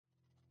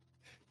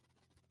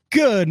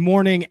Good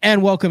morning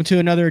and welcome to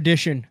another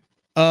edition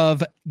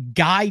of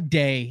Guide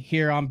Day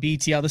here on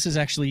BTL. This is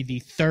actually the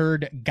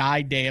third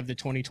Guide Day of the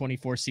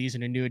 2024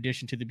 season, a new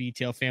addition to the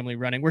BTL family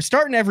running. We're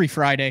starting every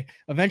Friday.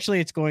 Eventually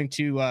it's going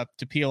to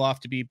peel off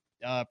to be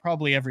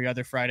probably every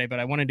other Friday, but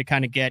I wanted to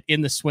kind of get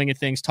in the swing of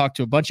things, talk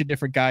to a bunch of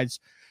different guides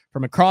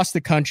from across the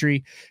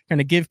country,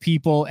 kind of give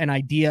people an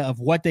idea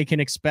of what they can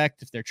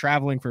expect if they're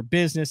traveling for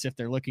business, if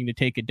they're looking to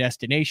take a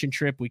destination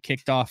trip. We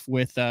kicked off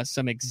with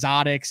some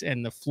exotics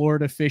and the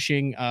Florida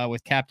fishing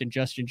with Captain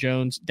Justin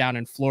Jones down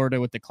in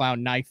Florida with the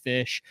clown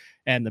knifefish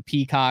and the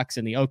peacocks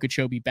and the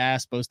Okeechobee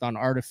bass, both on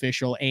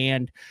artificial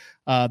and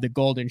the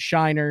golden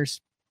shiners.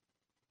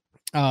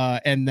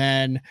 And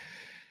then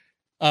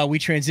we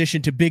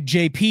transitioned to Big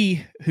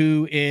JP,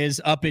 who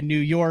is up in New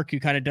York, who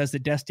kind of does the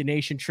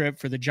destination trip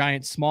for the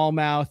giant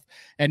smallmouth.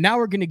 And now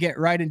we're going to get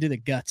right into the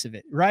guts of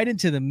it, right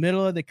into the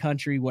middle of the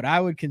country, what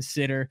I would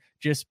consider,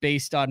 just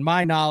based on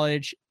my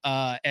knowledge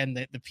and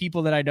the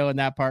people that I know in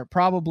that part,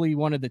 probably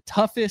one of the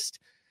toughest,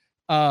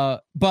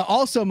 but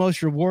also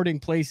most rewarding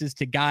places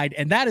to guide.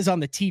 And that is on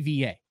the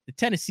TVA, the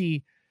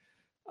Tennessee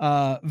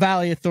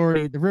Valley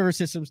Authority, the river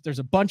systems. There's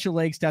a bunch of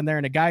lakes down there,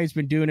 and a guy who's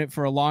been doing it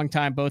for a long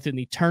time, both in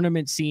the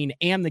tournament scene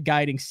and the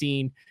guiding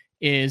scene,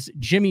 is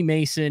Jimmy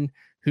Mason,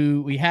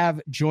 who we have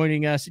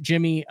joining us.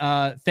 Jimmy,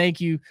 thank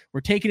you.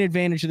 We're taking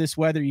advantage of this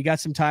weather. You got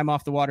some time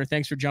off the water.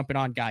 Thanks for jumping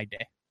on Guide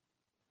Day.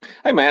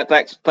 Hey, Matt,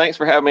 thanks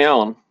for having me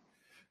on.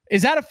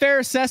 Is that a fair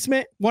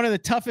assessment? One of the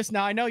toughest.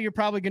 Now, I know you're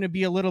probably going to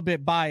be a little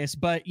bit biased,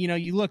 but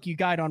you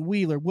guide on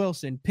Wheeler,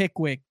 Wilson,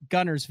 Pickwick,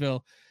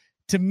 Guntersville.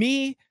 To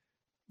me,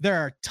 there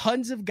are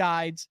tons of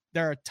guides.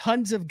 There are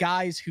tons of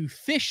guys who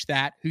fish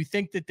that, who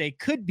think that they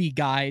could be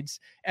guides.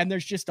 And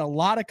there's just a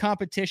lot of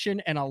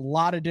competition and a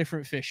lot of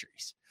different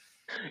fisheries.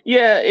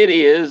 Yeah, it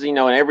is. And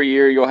every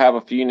year you'll have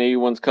a few new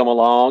ones come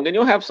along, and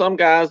you'll have some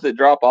guys that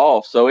drop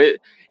off. So it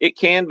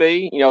can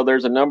be,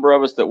 there's a number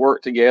of us that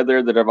work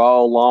together that are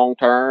all long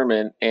term.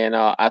 And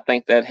I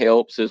think that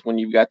helps, is when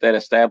you've got that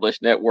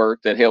established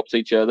network that helps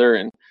each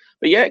other.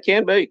 But yeah, it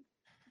can be.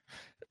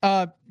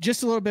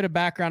 Just a little bit of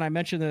background. I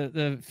mentioned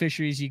the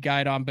fisheries you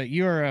guide on, but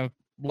you're a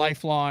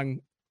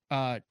lifelong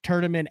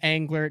tournament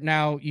angler.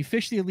 Now, you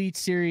fished the Elite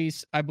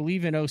Series, I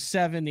believe, in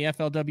 07, the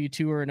FLW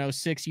Tour in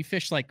 06. You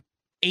fished like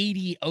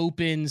 80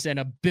 opens and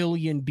 1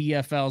 billion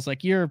BFLs.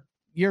 Like you're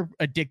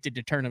addicted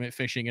to tournament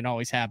fishing and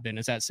always have been.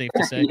 Is that safe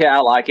to say? Yeah,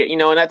 I like it.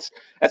 And that's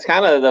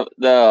kind of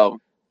the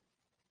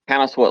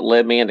kind of what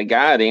led me into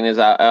guiding. Is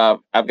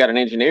I've got an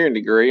engineering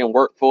degree and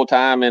work full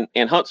time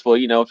in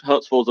Huntsville.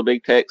 Huntsville's a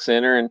big tech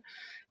center,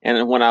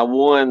 and when I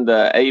won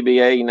the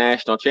ABA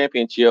National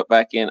Championship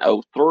back in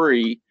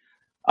 03,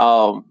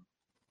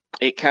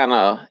 it kind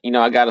of,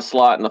 I got a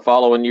slot in the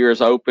following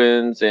year's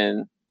opens,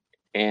 and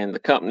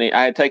the company,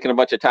 I had taken a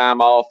bunch of time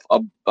off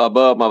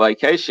above my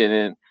vacation.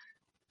 And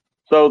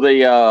so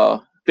the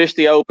fished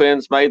the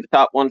opens, made the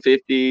top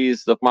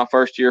 150s of my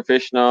first year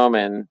fishing them.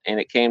 And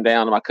it came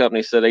down to my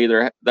company said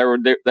either they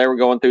were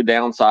going through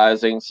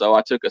downsizing. So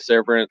I took a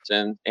severance,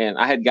 and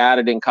I had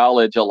guided in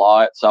college a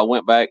lot. So I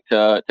went back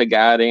to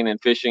guiding and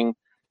fishing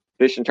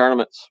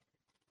tournaments.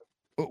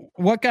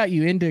 What got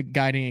you into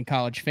guiding in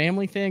college?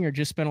 Family thing, or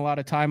just spent a lot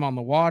of time on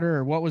the water,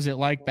 or what was it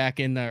like back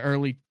in the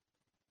early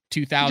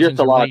 2000s? Just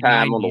a lot of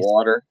time 90s? On the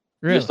water.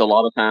 Really? Just a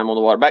lot of time on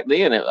the water. Back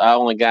then, I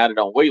only guided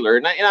on Wheeler,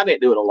 and I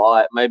didn't do it a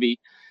lot, maybe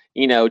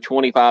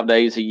 25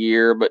 days a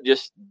year, but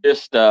just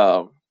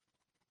help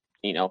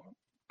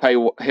pay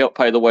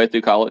the way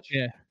through college.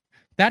 Yeah.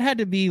 That had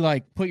to be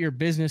like put your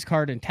business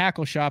card in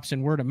tackle shops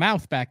and word of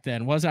mouth back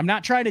then. I'm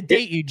not trying to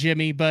date you,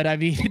 Jimmy, but I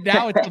mean,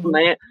 now it's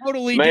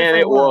totally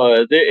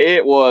different.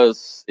 It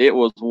was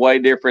way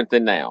different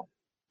than now.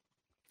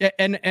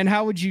 And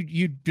how would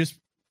you just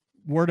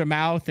word of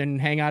mouth and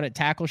hang out at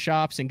tackle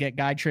shops and get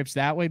guide trips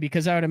that way?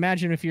 Because I would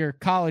imagine if you're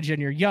college and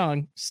you're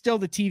young, still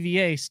the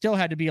TVA still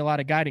had to be a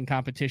lot of guiding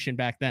competition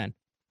back then.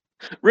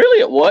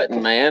 Really, it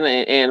wasn't, man.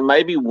 And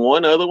maybe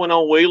one other one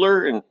on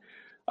Wheeler. And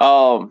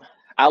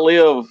I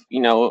live,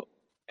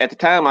 at the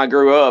time I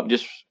grew up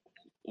just,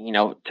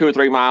 2 or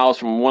 3 miles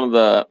from one of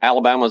the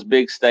Alabama's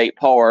big state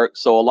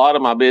parks. So a lot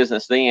of my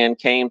business then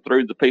came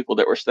through the people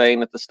that were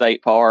staying at the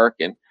state park.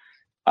 And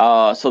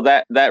so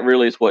that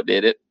really is what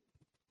did it.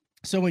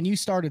 So when you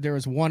started, there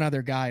was one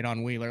other guide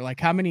on Wheeler. Like,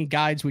 how many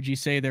guides would you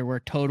say there were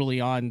totally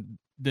on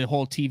the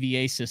whole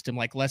TVA system?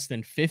 Like less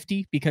than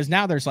 50? Because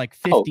now there's like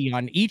 50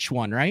 on each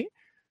one, right?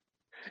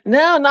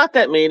 No, not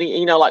that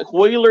many. Like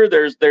Wheeler,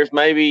 there's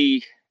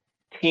maybe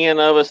 10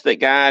 of us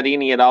that guide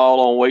any at all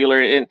on Wheeler.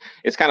 And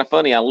it's kind of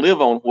funny. I live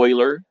on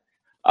Wheeler.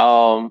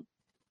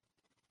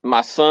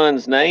 My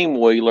son's name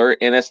Wheeler,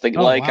 and that's the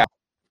lake.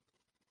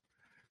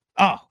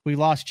 Wow. We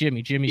lost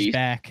Jimmy. Jimmy's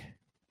back.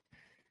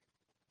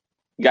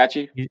 Got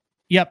you?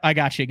 Yep, I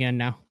got you again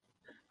now.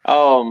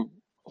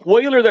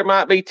 Wheeler, there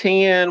might be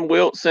 10.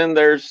 Wilson,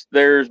 there's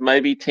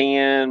maybe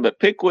 10. But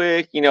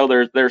Pickwick,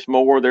 there's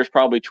more. There's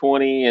probably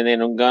 20. And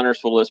then on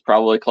Guntersville, it's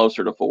probably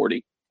closer to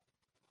 40.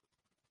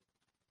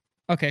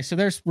 Okay, so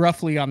there's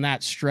roughly on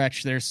that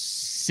stretch, there's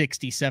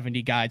 60,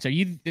 70 guides. Are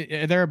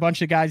there a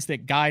bunch of guys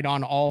that guide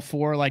on all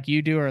four like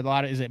you do, or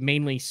is it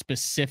mainly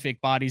specific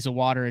bodies of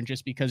water, and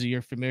just because of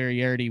your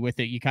familiarity with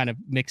it, you kind of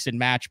mix and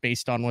match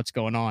based on what's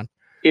going on?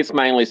 It's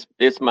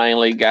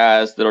mainly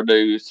guys that'll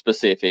do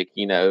specific,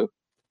 All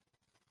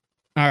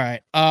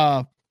right.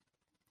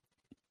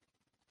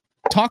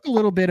 Talk a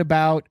little bit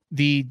about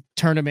the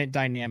tournament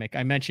dynamic.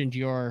 I mentioned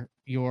your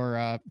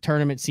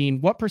tournament scene.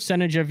 What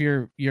percentage of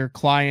your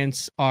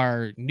clients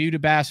are new to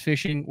bass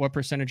fishing? What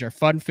percentage are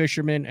fun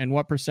fishermen, and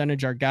what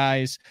percentage are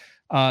guys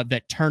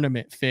that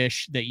tournament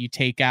fish that you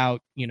take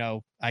out,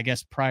 I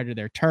guess prior to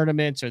their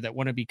tournaments, or that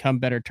want to become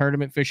better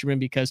tournament fishermen?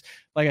 Because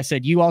like I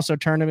said, you also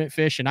tournament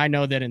fish, and I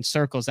know that in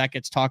circles that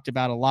gets talked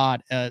about a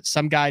lot.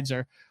 Some guides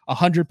are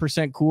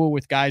 100% cool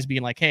with guys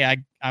being like, hey,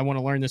 I want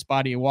to learn this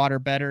body of water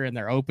better, and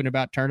they're open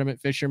about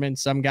tournament fishermen.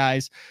 Some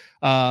guys,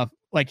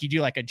 like you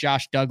do like a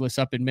Josh Douglas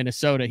up in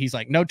Minnesota, he's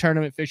like, no,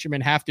 tournament fishermen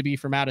have to be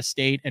from out of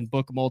state and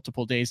book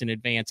multiple days in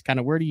advance. Kind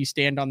of where do you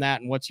stand on that,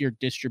 and what's your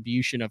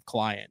distribution of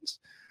clients?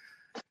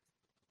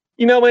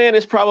 Man,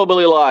 it's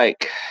probably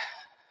like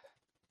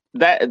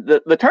that.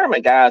 The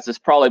tournament guys is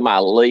probably my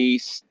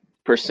least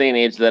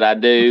percentage that I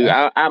do.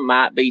 Okay. I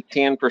might be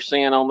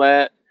 10% on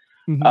that.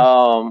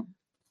 Mm-hmm.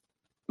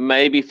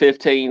 Maybe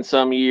 15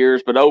 some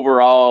years, but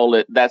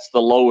overall that's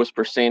the lowest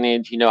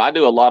percentage. I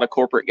do a lot of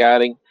corporate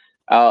guiding.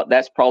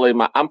 That's probably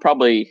I'm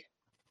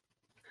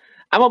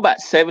about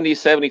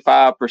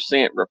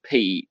 70-75%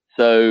 repeat.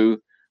 So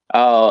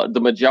the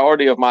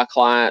majority of my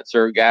clients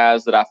are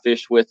guys that I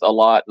fished with a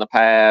lot in the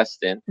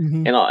past, and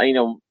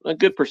a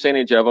good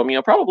percentage of them,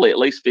 probably at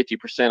least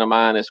 50% of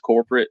mine is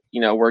corporate,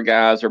 where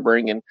guys are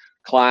bringing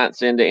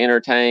clients in to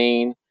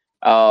entertain.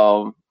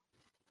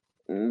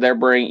 They're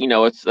bringing,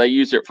 they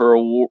use it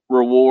for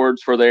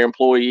rewards for their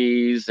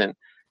employees, and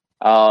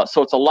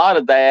so it's a lot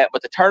of that.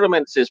 But the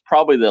tournaments is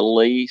probably the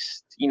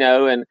least,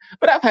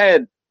 but I've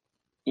had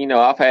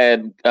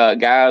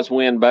guys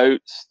win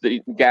boats.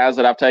 The guys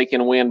that I've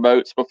taken win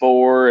boats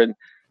before, and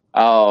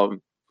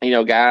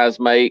guys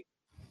make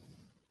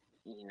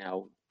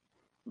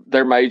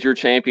their major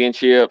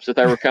championships that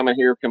they were coming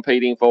here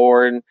competing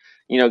for, and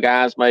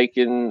guys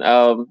making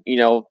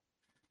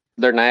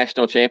their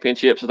national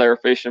championships that they were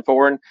fishing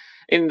for, and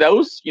in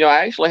those,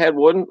 I actually had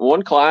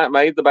one client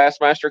made the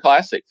Bassmaster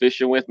Classic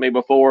fishing with me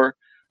before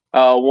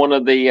one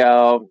of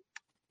the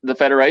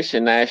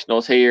Federation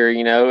Nationals here,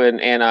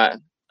 and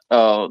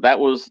that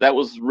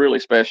was really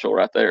special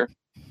right there.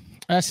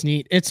 That's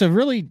neat. It's a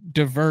really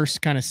diverse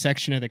kind of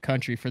section of the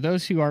country. For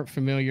those who aren't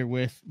familiar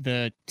with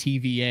the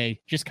TVA,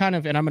 just kind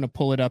of, and I'm going to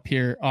pull it up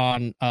here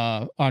on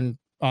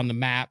the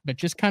map, but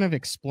just kind of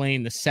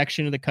explain the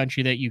section of the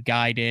country that you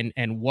guide in,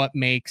 and what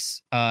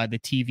makes the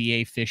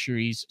TVA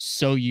fisheries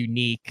so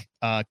unique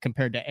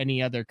compared to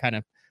any other kind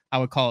of,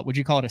 would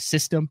you call it a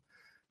system?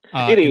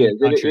 It is.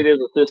 It is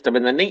a system.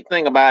 And the neat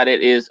thing about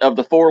it is, of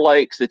the 4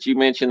 lakes that you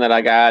mentioned that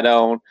I guide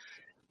on,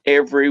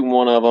 every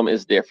one of them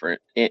is different,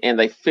 and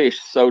they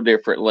fish so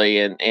differently.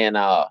 And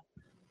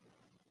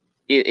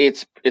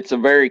it's a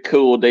very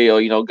cool deal.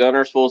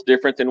 Guntersville is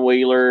different than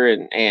Wheeler,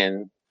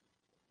 and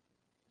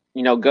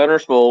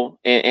Guntersville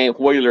and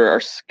Wheeler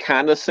are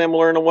kind of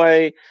similar in a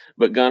way,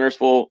 but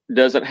Guntersville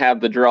doesn't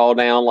have the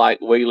drawdown like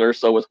Wheeler.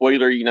 So with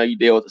Wheeler, you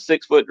deal with a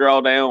 6-foot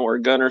drawdown, or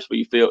Guntersville,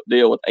 you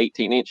deal with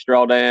 18-inch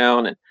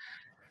drawdown. And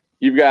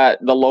you've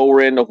got the lower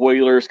end of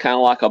Wheelers kind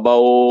of like a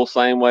bowl.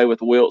 Same way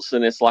with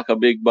Wilson, it's like a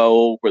big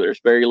bowl where there's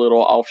very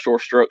little offshore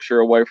structure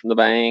away from the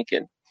bank.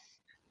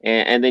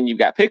 And then you've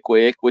got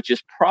Pickwick, which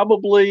is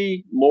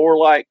probably more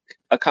like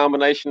a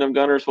combination of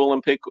Guntersville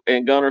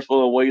and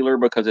Guntersville and Wheeler,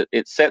 because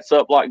it sets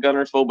up like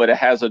Guntersville, but it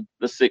has the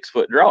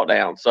 6-foot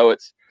drawdown. So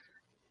it's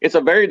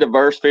a very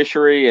diverse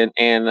fishery,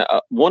 and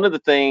one of the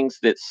things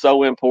that's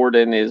so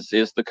important is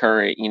the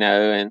current,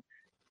 and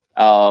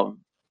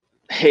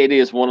it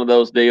is one of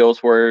those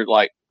deals where,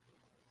 like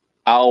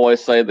I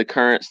always say, the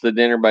current's the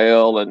dinner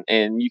bell,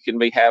 and you can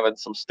be having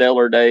some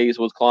stellar days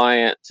with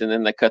clients, and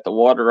then they cut the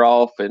water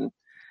off, and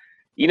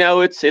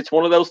it's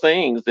one of those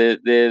things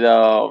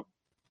that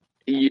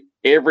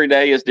every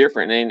day is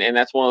different, and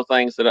that's one of the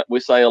things that we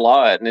say a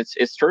lot, and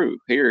it's true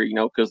here,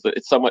 because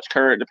it's so much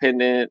current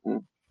dependent,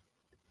 and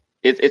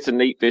it's a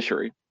neat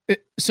fishery.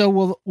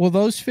 So will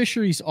those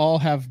fisheries all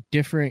have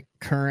different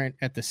current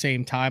at the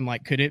same time?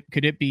 Like, could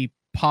it be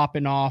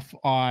popping off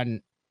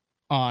on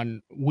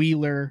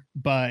Wheeler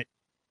but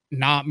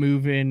not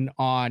moving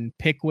on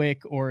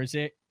Pickwick, or is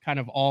it kind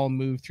of all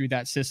move through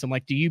that system?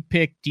 Like, do you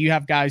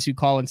have guys who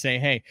call and say,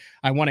 hey,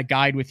 I want to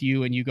guide with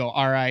you, and you go,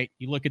 all right,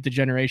 you look at the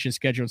generation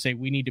schedule and say,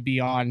 we need to be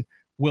on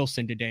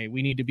Wilson today,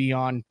 we need to be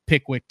on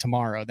Pickwick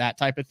tomorrow, that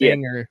type of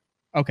thing? Yeah. Or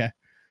okay.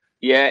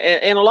 Yeah,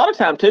 and a lot of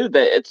time too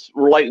that it's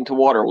relating to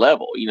water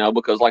level,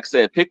 because like I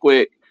said,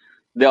 Pickwick,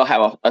 they'll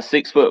have a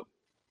 6-foot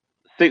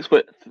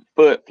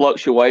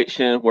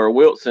fluctuation, where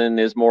Wilson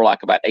is more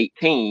like about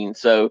 18.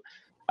 So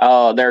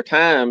there are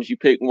times you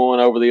pick one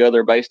over the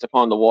other based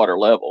upon the water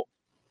level.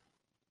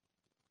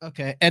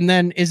 Okay. And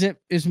then is it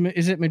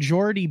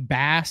majority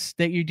bass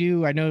that you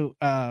do? I know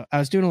I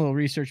was doing a little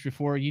research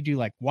before. You do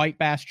like white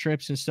bass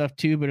trips and stuff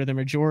too, but are the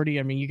majority,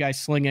 I mean, you guys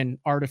slinging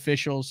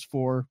artificials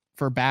for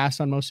bass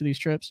on most of these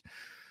trips?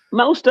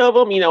 Most of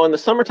them, in the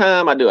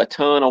summertime, I do a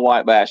ton of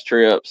white bass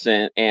trips,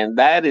 and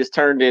that is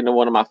turned into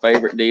one of my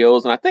favorite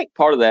deals. And I think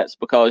part of that's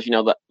because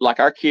like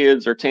our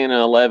kids are 10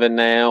 and 11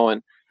 now,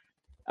 and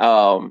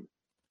um,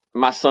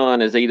 my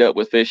son is eat up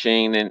with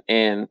fishing,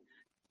 and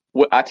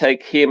I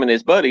take him and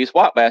his buddies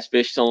white bass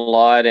fishing a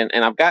lot, and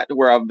I've got to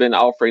where I've been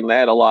offering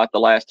that a lot the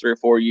last 3 or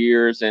 4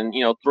 years. And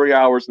 3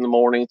 hours in the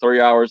morning,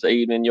 3 hours the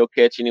evening, you'll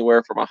catch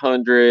anywhere from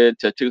 100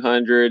 to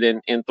 200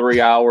 in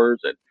 3 hours.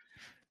 And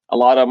a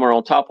lot of them are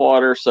on top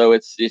water, so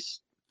it's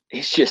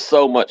just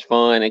so much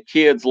fun, and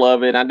kids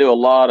love it. I do a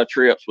lot of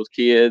trips with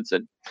kids.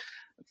 And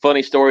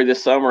funny story,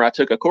 this summer I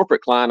took a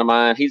corporate client of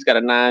mine. He's got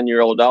a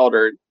 9-year-old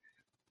daughter,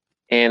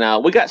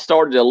 and we got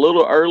started a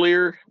little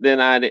earlier than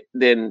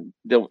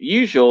the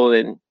usual.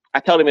 And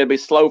I told him it'd be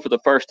slow for the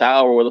first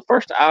hour. Well, the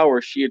first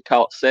hour she had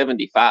caught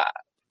 75,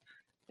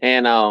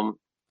 and I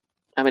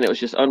mean, it was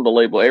just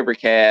unbelievable every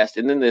cast.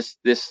 And then this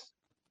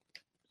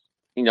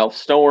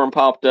storm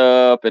popped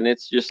up, and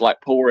it's just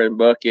like pouring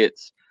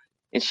buckets.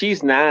 And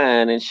she's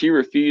 9, and she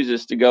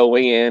refuses to go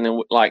in.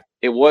 And like,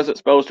 it wasn't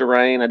supposed to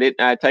rain. I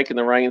had taken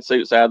the rain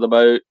suits out of the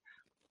boat,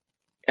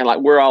 and like,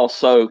 we're all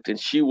soaked, and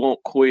she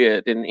won't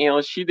quit.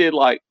 And she did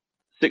like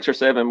 6 or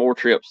 7 more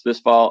trips this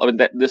fall. I mean,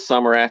 this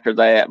summer after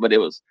that. But it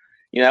was,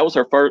 that was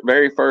her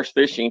very first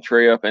fishing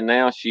trip, and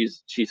now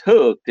she's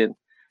hooked. And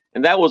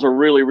that was a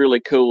really, really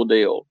cool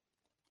deal.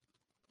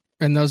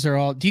 And those are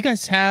all. Do you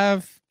guys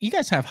have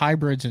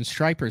hybrids and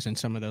stripers in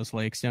some of those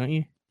lakes, don't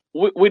you?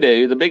 We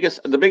do. The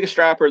biggest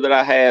striper that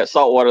I had,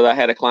 saltwater, that I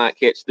had a client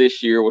catch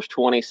this year was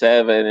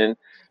 27,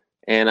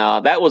 and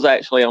that was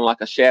actually on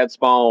like a shad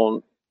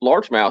spawn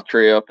largemouth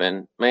trip.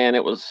 And man,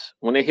 it was,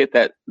 when it hit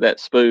that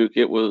spook,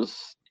 it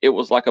was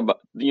like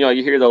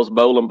you hear those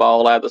bowling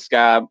ball out of the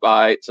sky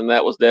bites, and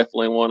that was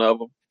definitely one of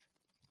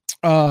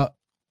them.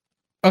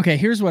 Okay,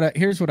 here's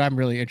what I'm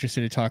really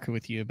interested in talking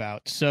with you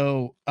about.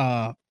 So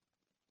the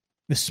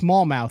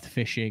smallmouth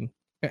fishing,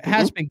 it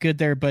has been good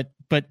there, but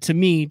to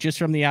me, just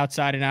from the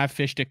outside, and I've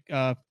fished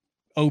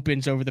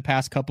opens over the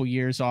past couple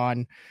years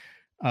on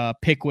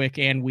Pickwick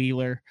and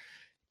Wheeler,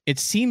 it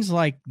seems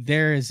like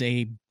there is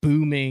a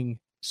booming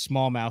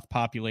smallmouth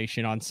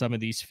population on some of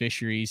these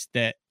fisheries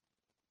that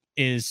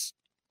is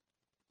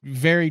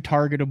very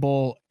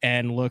targetable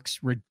and looks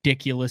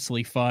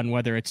ridiculously fun,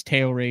 whether it's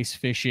tail race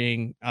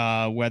fishing,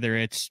 whether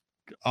it's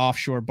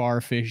offshore bar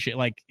fishing.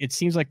 Like, it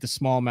seems like the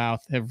smallmouth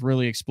have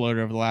really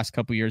exploded over the last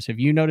couple of years. Have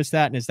you noticed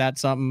that? And is that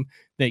something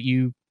that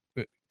you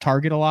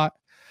target a lot?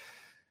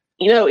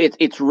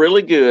 It's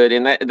really good,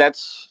 and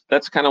that's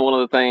kind of one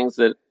of the things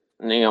that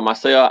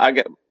myself, I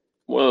got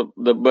one of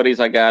the buddies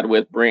I got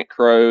with, Brent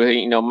Crow.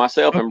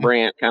 Myself and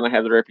Brent kind of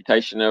have the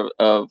reputation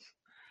of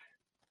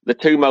the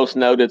two most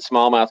noted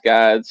smallmouth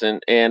guides,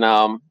 and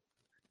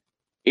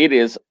it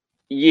is,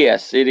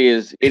 yes, it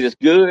is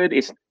good.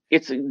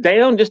 It's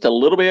down just a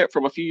little bit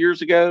from a few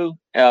years ago,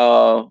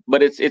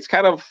 but it's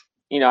kind of,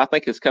 I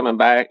think it's coming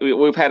back.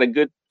 We've had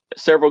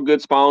several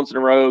good spawns in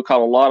a row,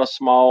 caught a lot of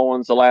small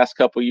ones the last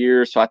couple of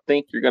years, so I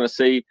think you're going to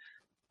see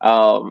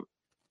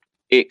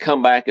it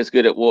come back as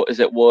good as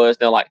it was.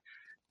 Now, like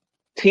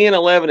 10,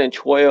 11, and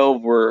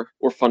 12 were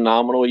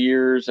phenomenal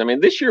years. I mean,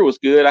 this year was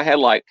good.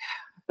 I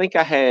think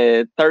I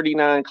had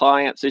 39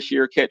 clients this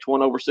year catch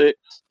 1 over 6.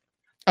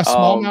 A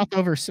smallmouth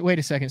over. Wait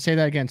a second. Say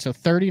that again. So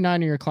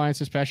 39 of your clients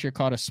this past year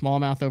caught a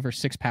smallmouth over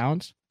 6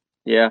 pounds.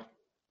 Yeah,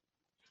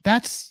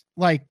 that's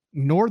like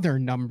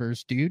northern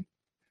numbers, dude.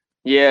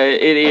 Yeah,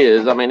 it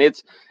is. I mean,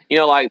 it's,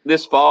 like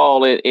this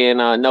fall in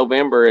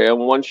November, in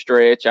one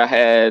stretch, I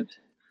had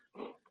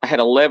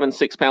 11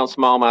 6-pound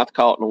smallmouth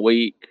caught in a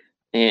week,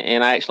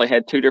 and I actually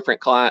had 2 different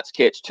clients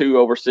catch 2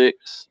 over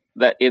 6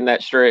 in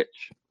that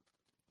stretch.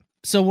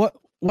 So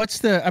what's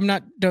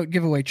don't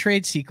give away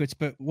trade secrets,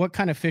 but what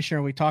kind of fishing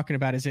are we talking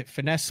about? Is it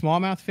finesse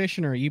smallmouth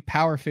fishing, or are you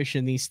power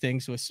fishing these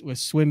things with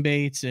swim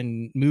baits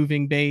and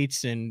moving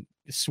baits and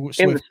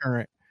swift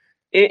current?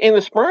 In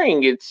the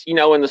spring, it's,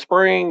 in the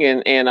spring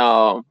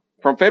and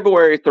from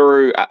February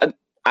through,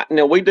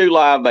 we do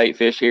live bait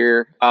fish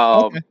here.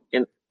 Okay.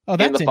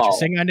 That's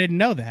interesting. I didn't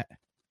know that.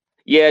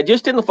 Yeah,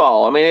 just in the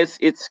fall. I mean,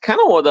 it's kind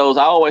of one of those,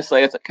 I always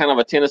say it's kind of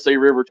a Tennessee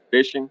River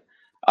tradition.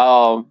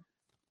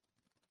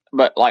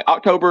 But like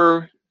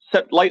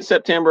late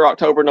September,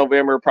 October,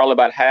 November, probably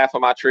about half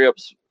of my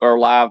trips are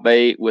live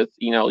bait with,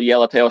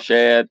 yellowtail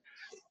shad.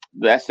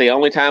 That's the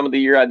only time of the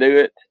year I do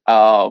it.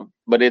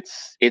 But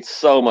it's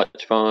so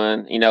much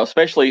fun,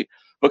 especially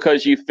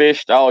because you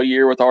fished all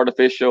year with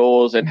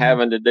artificials and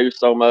having to do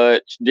so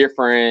much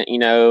different,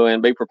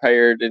 and be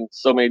prepared in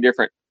so many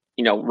different,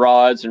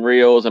 rods and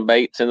reels and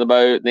baits in the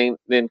boat.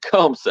 Then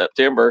come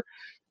September,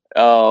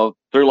 through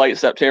late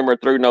September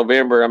through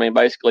November, I mean,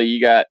 basically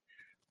you got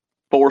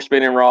 4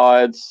 spinning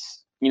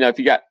rods. If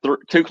you got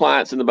 2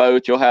 clients in the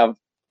boat, you'll have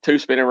 2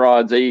 spinning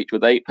rods each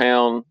with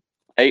 8-pound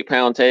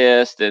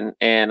test, and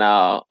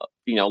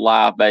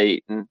live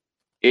bait, and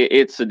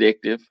it's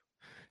addictive.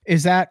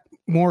 Is that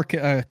more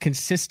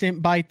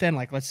consistent bite then?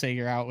 Like, let's say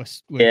you're out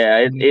with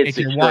it's your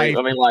extreme. wife,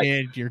 I mean, your like,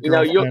 kid, your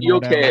girlfriend,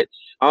 you'll whatever. catch,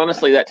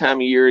 honestly, that time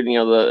of year,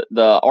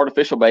 the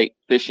artificial bait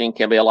fishing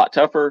can be a lot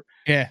tougher.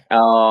 Yeah.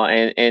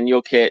 And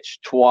you'll catch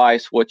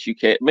twice what you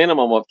catch,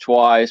 minimum of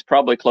twice,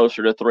 probably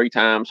closer to 3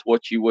 times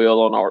what you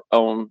will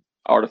on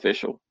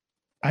artificial.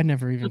 I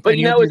never even. But And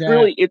you'll do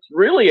that.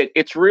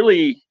 it's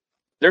really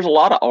there's a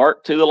lot of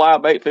art to the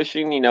live bait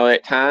fishing.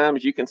 At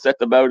times you can set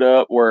the boat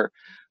up where,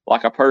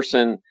 like, a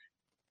person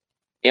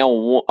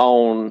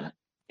on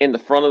in the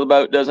front of the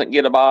boat doesn't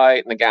get a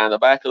bite, and the guy in the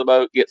back of the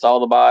boat gets all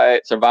the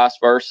bites, or vice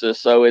versa.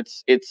 So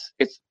it's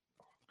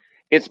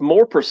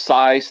more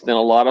precise than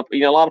a lot of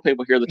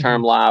people hear the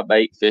term live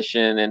bait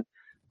fishing, and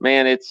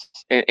man,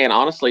 and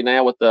honestly,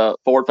 now with the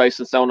forward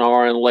facing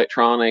sonar and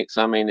electronics,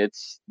 I mean,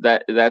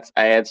 that's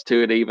adds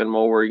to it even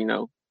more. And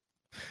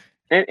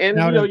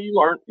you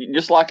learn,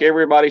 just like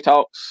everybody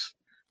talks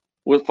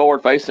with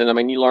forward facing. I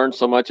mean, you learn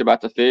so much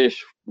about the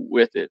fish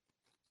with it.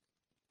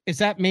 Is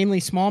that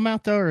mainly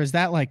smallmouth though, or is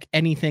that like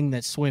anything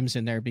that swims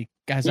in there?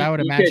 Because I would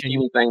imagine catch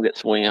anything that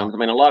swims. I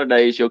mean, a lot of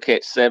days you'll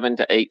catch 7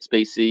 to 8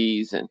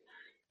 species, and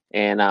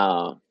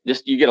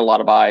just you get a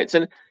lot of bites.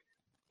 And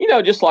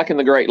just like in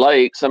the Great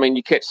Lakes, I mean,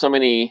 you catch so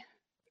many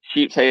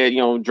sheep's head,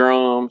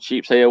 drum,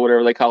 sheep's head,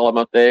 whatever they call them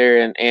up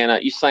there,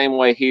 and you same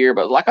way here.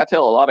 But like I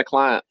tell a lot of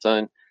clients,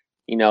 and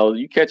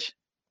you catch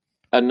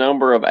a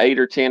number of 8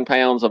 or 10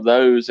 pounds of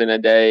those in a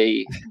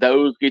day.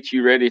 Those get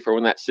you ready for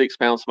when that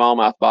 6-pound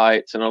smallmouth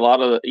bites. And a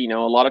lot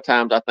of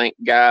times I think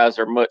guys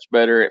are much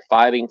better at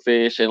fighting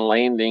fish and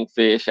landing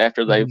fish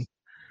after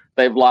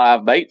they've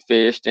live bait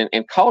fished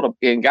and caught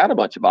and got a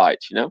bunch of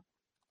bites.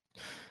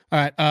 All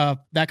right.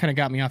 That kind of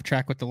got me off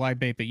track with the live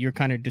bait, but you're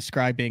kind of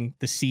describing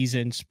the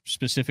seasons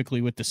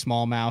specifically with the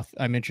smallmouth.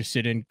 I'm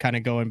interested in kind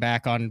of going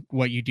back on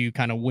what you do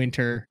kind of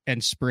winter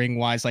and spring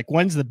wise. Like,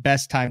 when's the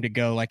best time to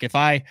go? Like, if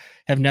I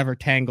have never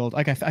tangled,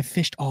 like I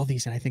fished all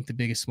these, and I think the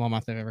biggest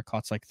smallmouth I've ever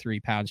caught's like 3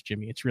 pounds,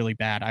 Jimmy. It's really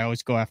bad. I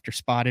always go after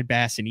spotted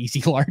bass and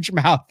easy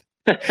largemouth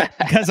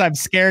because I'm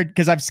scared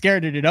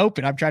at it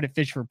open. I'm trying to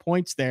fish for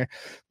points there.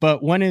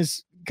 But when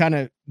is kind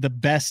of the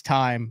best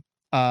time,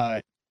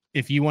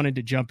 if you wanted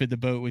to jump in the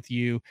boat with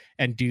you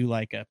and do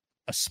like a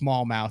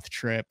smallmouth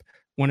trip?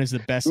 When is the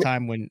best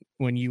time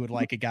when you would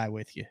like a guy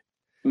with you?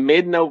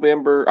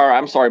 Mid-February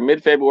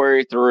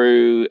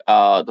through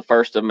the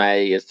 1st of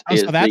May is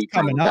so that's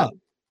coming up.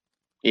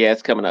 Yeah,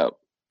 it's coming up.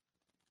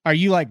 Are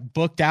you like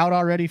booked out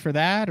already for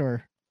that,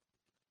 or?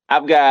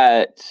 I've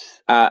got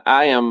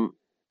I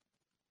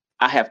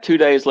have 2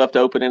 days left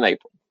open in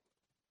April.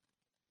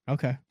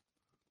 Okay.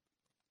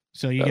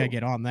 So you gotta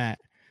get on that.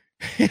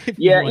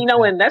 Yeah,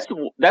 and that's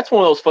one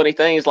of those funny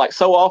things. Like,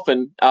 so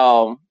often,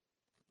 the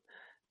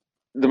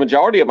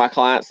majority of my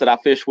clients that I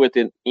fish with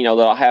that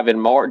I have in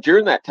March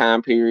during that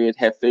time period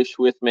have fished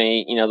with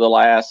me, the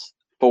last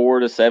 4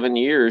 to 7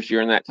 years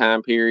during that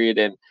time period,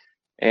 and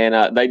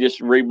they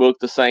just rebook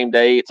the same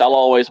dates. I'll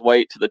always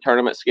wait till the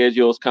tournament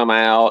schedules come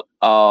out,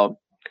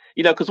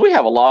 because we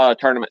have a lot of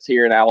tournaments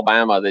here in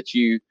Alabama that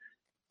you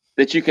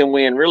can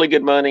win really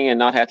good money and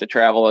not have to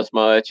travel as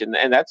much, and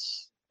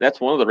that's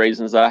one of the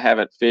reasons that I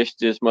haven't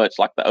fished as much,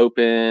 like the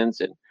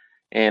opens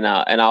and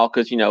all,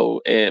 because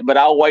but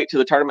I'll wait till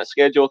the tournament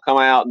schedule come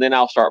out, and then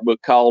I'll start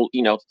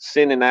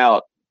sending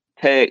out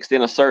text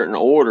in a certain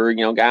order,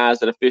 guys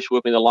that have fished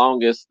with me the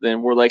longest,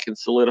 then where they can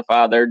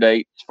solidify their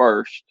dates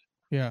first.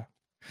 Yeah.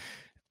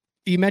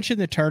 You mentioned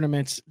the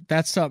tournaments.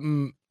 That's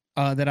something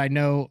that I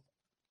know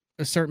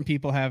certain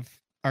people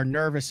are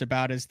nervous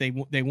about, is they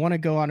want to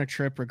go on a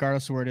trip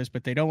regardless of where it is,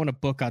 but they don't want to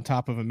book on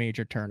top of a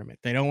major tournament.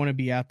 They don't want to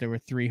be out there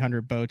with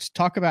 300 boats.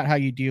 Talk about how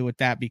you deal with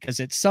that, because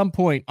at some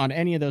point on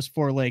any of those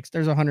 4 lakes,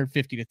 there's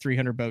 150 to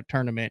 300 boat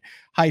tournament,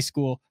 high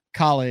school,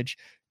 college,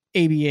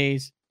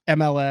 ABAs,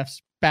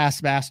 MLFs,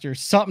 Bassmasters.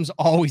 Something's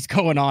always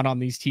going on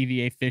these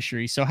TVA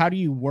fisheries. So how do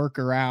you work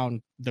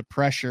around the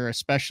pressure,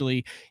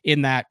 especially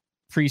in that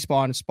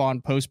pre-spawn,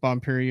 spawn, post-spawn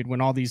period when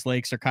all these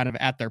lakes are kind of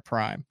at their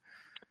prime?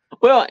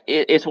 Well,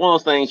 it's one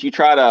of those things you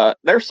try to.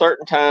 There's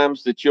certain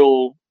times that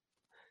you'll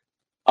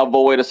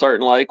avoid a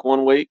certain lake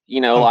one week.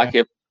 Okay. Like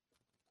if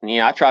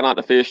I try not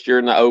to fish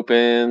during the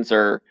opens,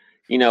 or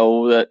in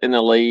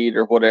the lead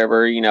or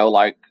whatever.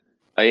 Like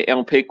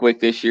on Pickwick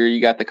this year,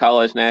 you got the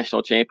college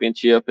national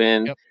championship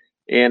in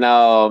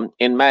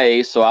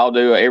May, so I'll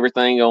do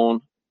everything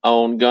on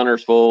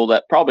Guntersville.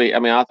 That probably,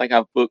 I think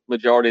I've booked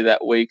majority of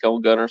that week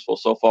on Guntersville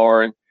so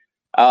far, and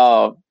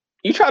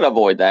you try to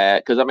avoid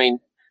that, because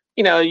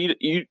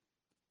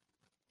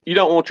you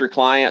don't want your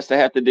clients to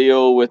have to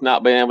deal with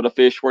not being able to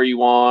fish where you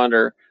want,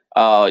 or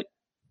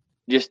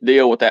just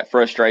deal with that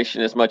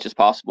frustration as much as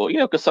possible.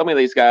 Because some of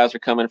these guys are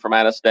coming from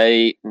out of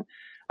state, and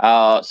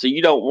so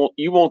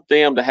you want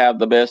them to have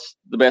the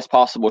best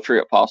possible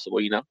trip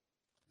possible.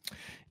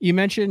 You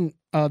mentioned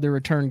the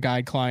return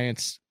guide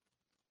clients.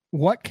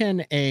 What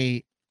can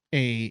a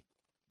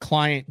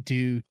client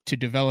do to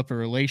develop a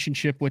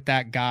relationship with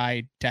that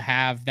guide, to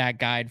have that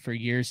guide for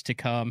years to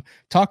come?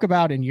 Talk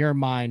about, in your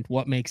mind,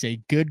 what makes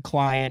a good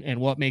client and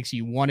what makes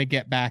you want to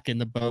get back in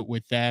the boat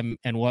with them,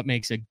 and what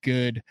makes a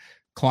good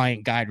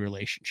client guide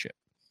relationship.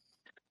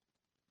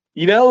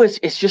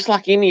 It's just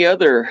like any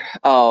other.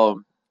 I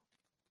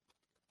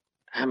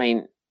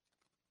mean,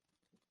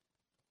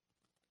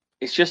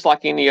 it's just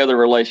like any other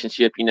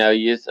relationship.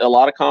 It's a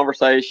lot of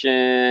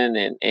conversation,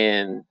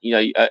 and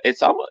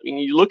it's almost.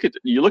 You look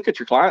at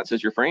your clients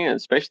as your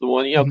friends, especially the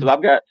one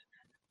because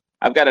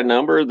I've got a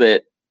number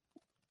that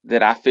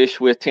I fish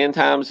with 10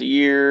 times a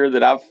year,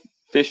 that I've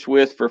fished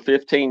with for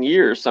 15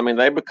 years. I mean,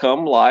 they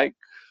become like,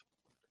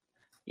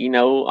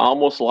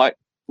 almost like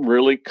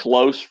really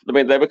close. I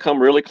mean, they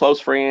become really close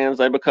friends.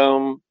 They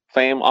become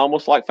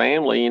almost like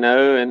family,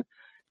 and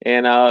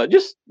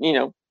just,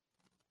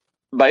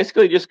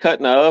 basically just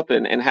cutting up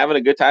and having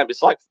a good time.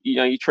 It's like,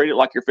 you treat it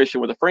like you're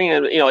fishing with a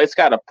friend. It's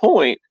got a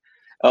point.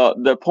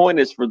 The point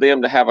is for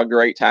them to have a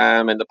great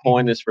time, and the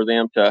point is for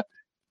them to.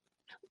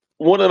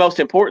 One of the most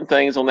important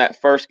things on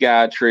that first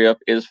guide trip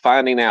is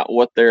finding out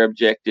what their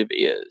objective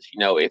is.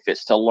 If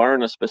it's to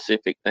learn a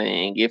specific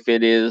thing, if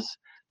it is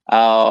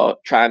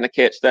trying to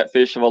catch that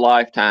fish of a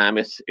lifetime,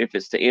 if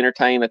it's to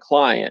entertain a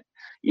client,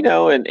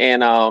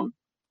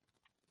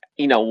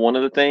 one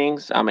of the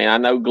things, I mean, I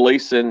know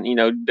Gleason,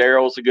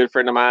 Daryl's a good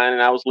friend of mine,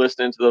 and I was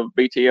listening to the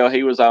BTL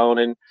he was on,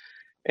 and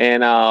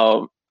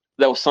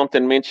there was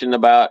something mentioned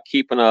about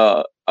keeping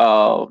a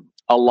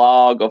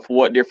log of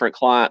what different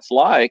clients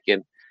like,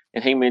 and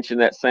he mentioned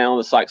that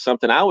sounds like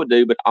something I would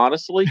do. But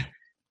honestly,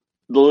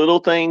 the little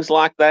things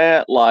like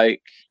that,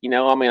 like,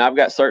 I mean, I've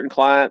got certain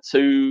clients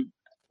who,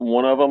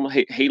 one of them,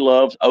 he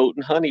loves oat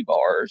and honey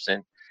bars,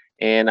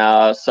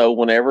 and so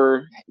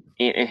whenever,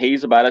 and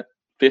he's about a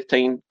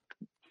 15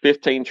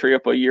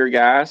 trip a year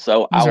guy,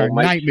 so Those I are will a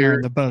make nightmare sure.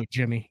 in the boat,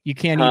 Jimmy. You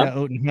can't eat an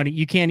oat and honey.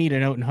 You can't eat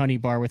an oat and honey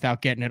bar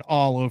without getting it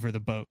all over the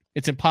boat.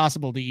 It's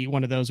impossible to eat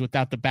one of those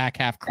without the back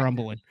half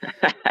crumbling.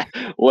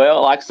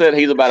 Well, like I said,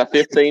 he's about a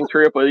 15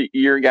 trip a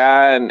year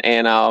guy,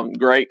 and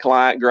great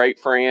client, great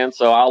friend.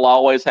 So I'll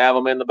always have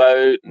him in the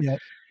boat. Yep.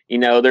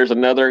 There's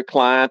another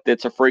client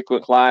that's a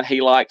frequent client. He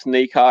likes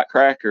knee-caught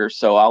crackers,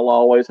 so I'll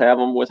always have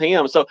him with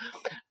him. So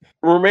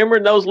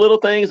remembering those little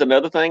things.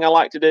 Another thing I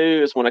like to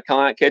do is when a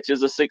client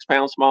catches a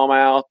 6-pound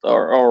smallmouth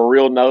or a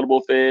real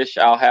notable fish,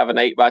 I'll have an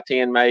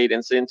 8x10 made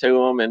and send to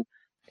them,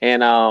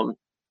 and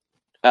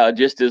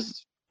just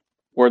as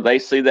where they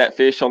see that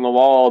fish on the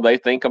wall, they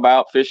think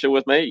about fishing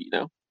with me.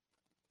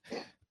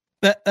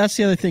 That's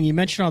the other thing. You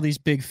mentioned all these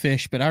big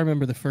fish, but I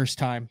remember the first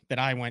time that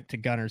I went to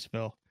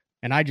Guntersville,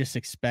 and I just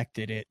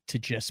expected it to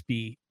just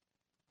be.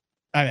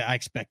 I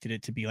expected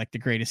it to be like the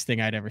greatest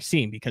thing I'd ever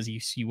seen, because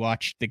you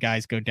watch the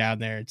guys go down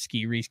there and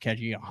Ski Reese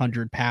catching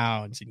 100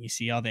 pounds, and you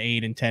see all the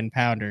 8 and 10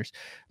 pounders.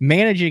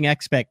 Managing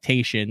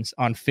expectations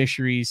on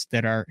fisheries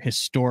that are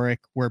historic,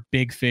 where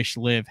big fish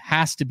live,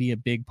 has to be a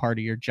big part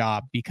of your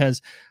job,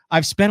 because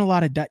I've spent a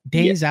lot of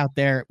days out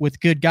there with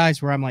good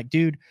guys where I'm like,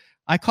 dude,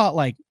 I caught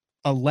like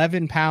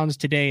 11 pounds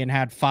today and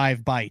had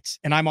 5 bites,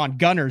 and I'm on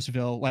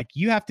Guntersville. Like,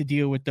 you have to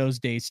deal with those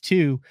days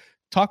too.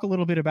 Talk a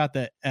little bit about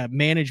the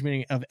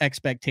management of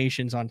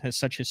expectations on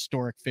such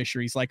historic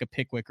fisheries like a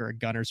Pickwick or a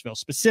Guntersville,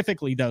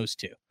 specifically those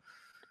two.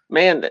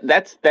 Man,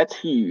 that's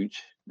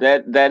huge.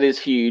 That is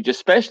huge.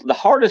 Especially the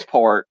hardest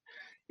part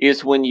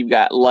is when you've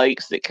got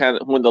lakes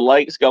that when the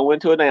lakes go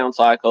into a down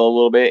cycle a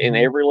little bit, and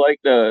every lake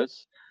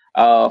does.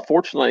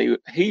 Fortunately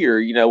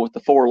here, with the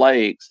 4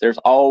 lakes, there's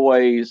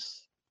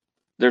always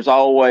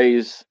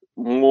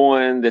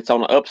one that's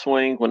on an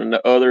upswing when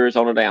the other is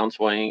on a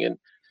downswing, and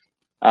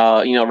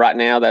right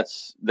now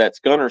that's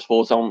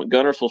Guntersville.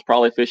 Guntersville's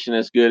probably fishing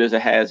as good as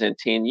it has in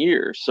 10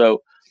 years.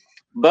 So,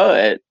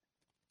 but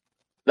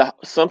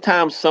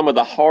sometimes some of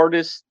the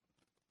hardest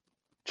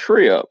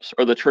trips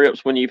are the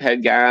trips when you've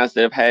had guys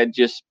that have had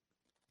just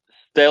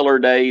stellar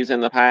days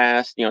in the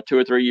past, 2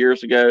 or 3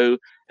 years ago,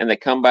 and they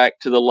come back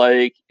to the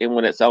lake, and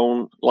when it's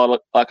on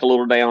like a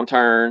little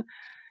downturn,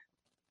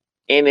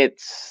 and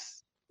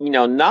it's,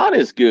 not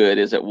as good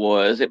as it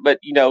was. But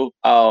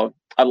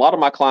a lot of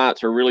my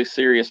clients are really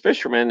serious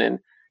fishermen, and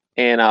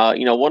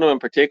one of them in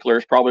particular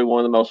is probably one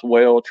of the most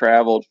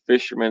well-traveled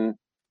fishermen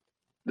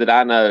that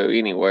I know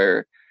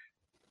anywhere.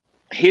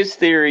 His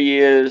theory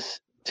is,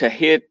 to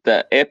hit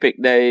the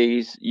epic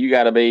days, you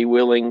got to be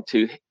willing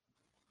to.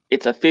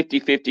 It's a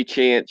 50-50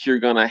 chance you're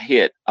going to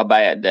hit a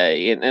bad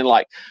day. And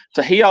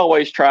so he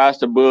always tries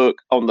to book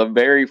on the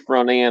very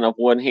front end of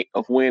when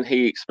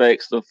he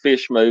expects the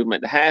fish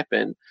movement to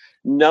happen,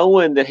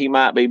 knowing that he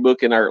might be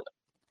booking early.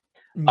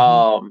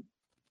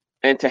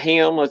 And to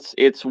him,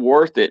 it's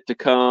worth it to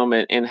come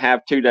and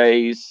have 2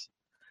 days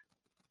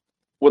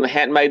when they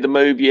hadn't made the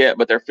move yet,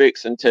 but they're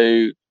fixing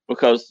to,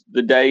 because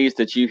the days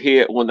that you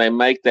hit when they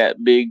make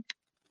that big,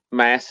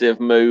 massive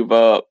move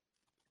up,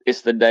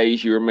 it's the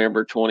days you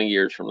remember 20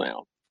 years from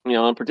now.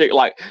 In particular,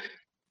 like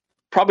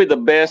probably the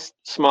best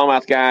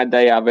smallmouth guide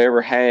day I've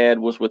ever had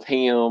was with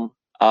him.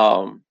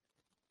 And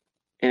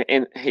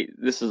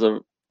this is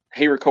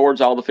he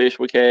records all the fish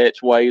we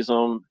catch, weighs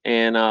them,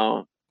 and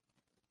I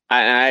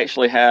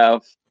actually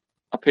have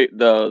a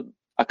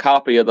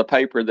copy of the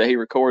paper that he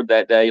recorded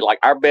that day. Like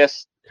our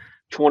best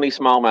 20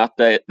 smallmouth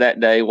that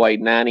day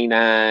weighed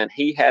 99.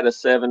 He had a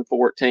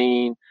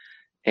 714,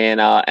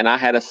 and I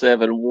had a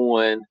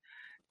 71.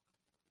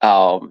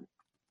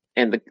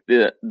 And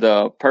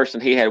the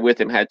person he had with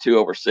him had 2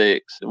 over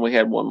 6, and we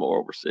had 1 more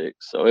over 6.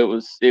 So it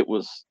was the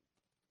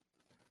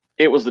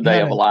You day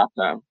had of a a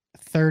lifetime.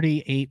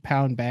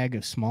 38-pound bag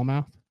of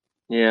smallmouth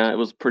Yeah, it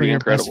was for pretty your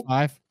incredible.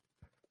 best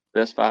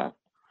 5. Best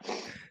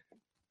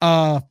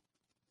 5.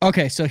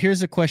 Okay, so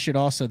here's a question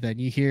also then.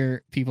 You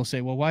hear people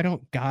say, well, why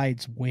don't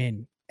guides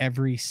win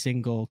every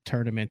single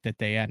tournament that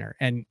they enter?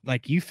 And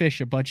like you fish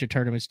a bunch of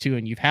tournaments too,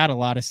 and you've had a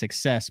lot of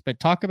success, but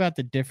talk about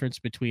the difference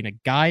between a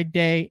guide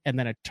day and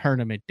then a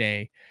tournament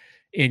day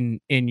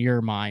in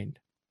your mind.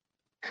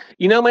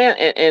 Man,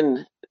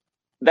 and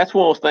that's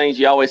one of those things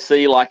you always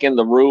see like in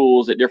the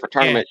rules at different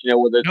Yeah, tournaments,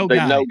 with no the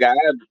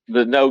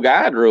guide. no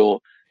guide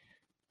rule.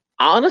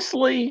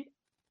 Honestly,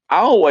 I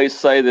always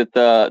say that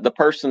the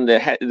person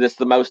that's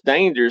the most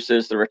dangerous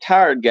is the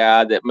retired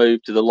guy that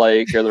moved to the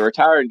lake, or the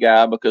retired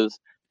guy, because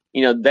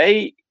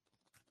they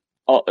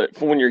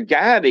when you're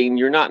guiding,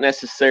 you're not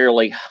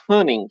necessarily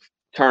hunting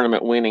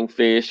tournament winning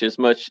fish as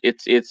much.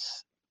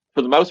 It's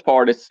for the most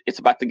part, it's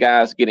about the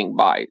guys getting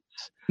bites.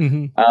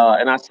 Mm-hmm.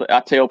 And I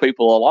tell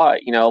people a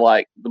lot,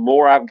 like the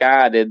more I've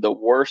guided, the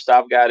worse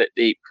I've got at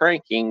deep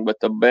cranking, but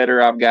the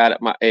better I've got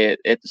at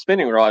the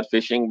spinning rod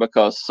fishing,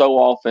 because so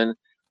often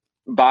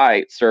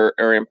bites are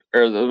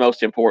the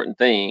most important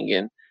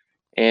thing.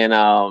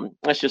 And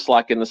that's just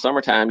like in the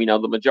summertime,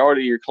 the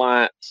majority of your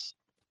clients,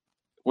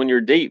 when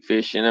you're deep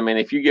fishing, I mean,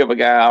 if you give a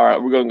guy, all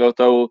right, we're going to go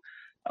throw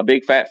a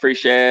big fat free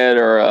shad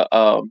or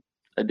a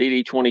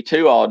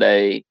DD22 all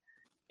day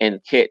and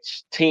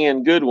catch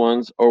 10 good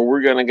ones, or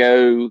we're going to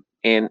go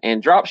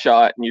and drop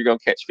shot and you're going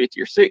to catch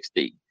 50 or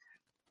 60,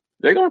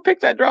 they're going to pick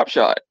that drop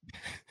shot.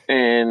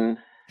 And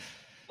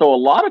so a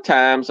lot of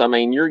times, I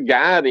mean, you're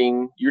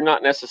guiding, you're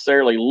not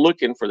necessarily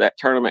looking for that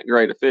tournament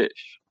grade of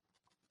fish.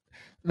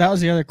 That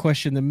was the other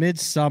question. The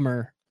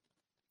midsummer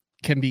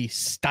can be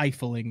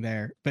stifling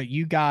there, but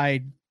you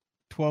guide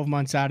 12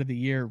 months out of the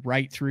year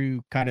right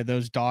through kind of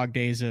those dog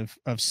days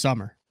of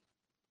summer.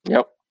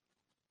 Yep.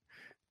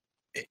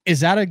 Is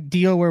that a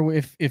deal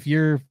where if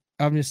you're,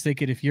 I'm just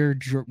thinking, if you're,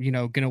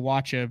 going to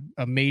watch a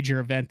major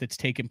event that's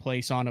taking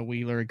place on a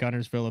Wheeler, a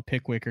Guntersville, a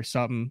Pickwick or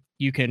something,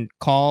 you can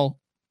call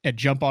and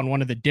jump on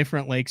one of the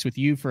different lakes with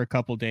you for a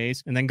couple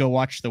days and then go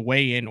watch the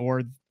weigh-in,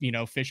 or,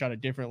 fish on a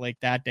different lake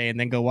that day and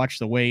then go watch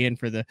the weigh-in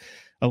for the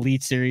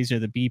Elite Series or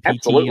the BPT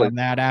Absolutely. on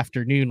that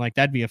afternoon. Like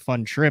that'd be a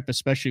fun trip,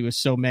 especially with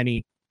so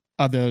many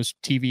of those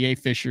TVA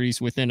fisheries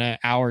within an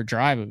hour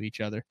drive of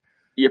each other.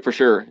 Yeah, for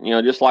sure.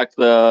 Just like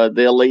the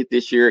Elite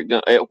this year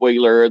at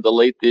Wheeler, the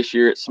Elite this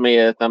year at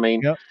Smith. I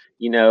mean, yep.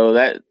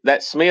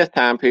 That Smith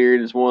time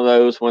period is one of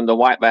those when the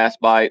white bass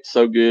bite's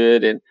so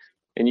good, and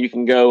you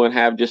can go and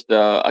have just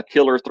a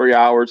killer 3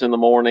 hours in the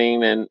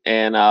morning, and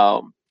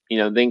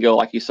then go,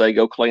 like you say,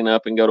 go clean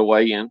up and go to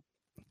weigh-in.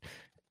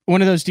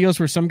 One of those deals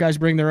where some guys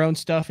bring their own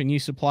stuff and you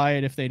supply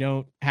it if they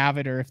don't have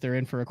it, or if they're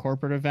in for a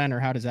corporate event, or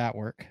how does that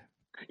work?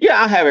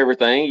 Yeah, I have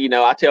everything.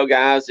 I tell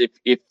guys,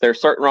 if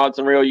there's certain rods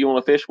and reel you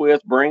want to fish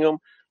with, bring them.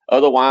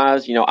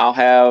 Otherwise, I'll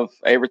have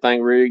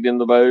everything rigged in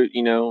the boat,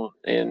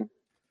 and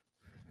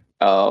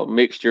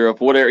mixture of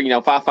whatever.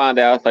 If I find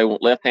out if they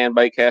want left-hand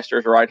bait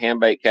casters or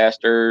right-hand bait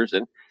casters,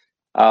 and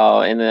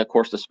then of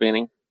course the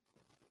spinning.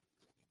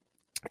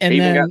 And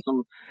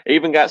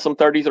even got some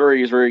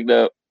 33s rigged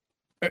up.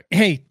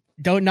 Hey,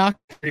 don't knock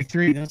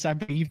 33.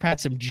 You've had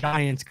some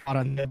giants caught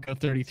on the Go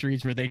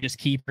 33s where they just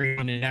keep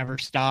reeling and never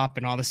stop,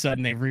 and all of a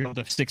sudden they've reeled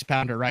a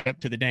 6-pounder right up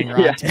to the dang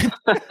rod tip.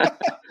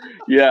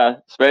 Yeah,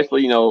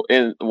 especially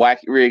in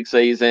wacky rig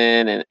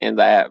season and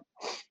that.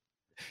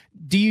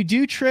 Do you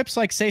do trips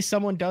like, say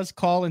someone does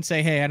call and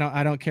say, hey,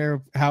 I don't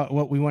care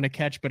what we want to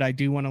catch, but I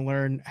do want to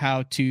learn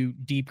how to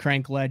deep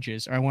crank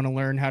ledges, or I want to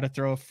learn how to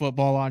throw a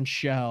football on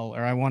shell,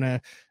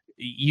 or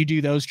you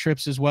do those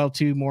trips as well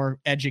too, more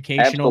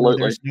educational? Absolutely. Where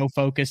there's no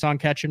focus on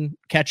catching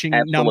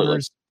Absolutely.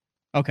 numbers?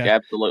 Okay.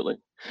 Absolutely.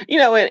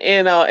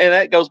 And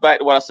that goes back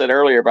to what I said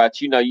earlier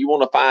about, you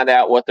want to find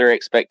out what their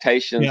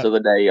expectations of the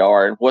day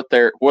are, and what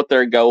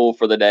their goal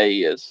for the day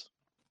is.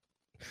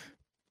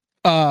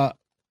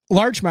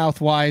 Largemouth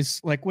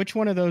wise, like which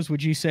one of those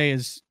would you say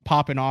is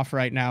popping off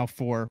right now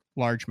for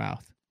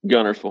largemouth?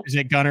 Guntersville. Is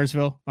it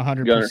Guntersville?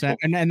 100%.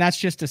 And that's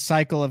just a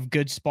cycle of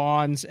good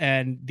spawns,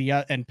 and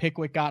and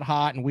Pickwick got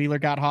hot and Wheeler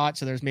got hot,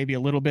 so there's maybe a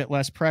little bit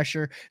less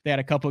pressure. They had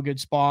a couple of good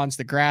spawns.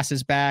 The grass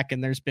is back,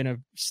 and there's been a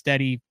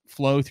steady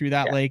flow through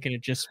that lake, and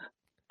it just.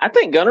 I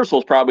think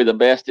Guntersville's probably the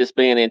best it's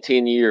been in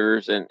 10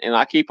 years, and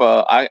I keep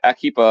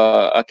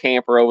a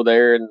camper over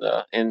there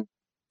and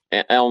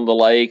on the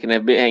lake, and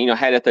have been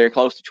had it there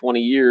close to 20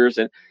 years,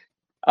 and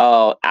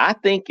I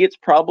think it's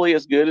probably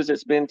as good as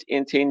it's been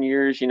in 10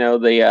 years.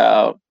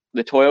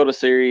 The Toyota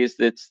series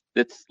that's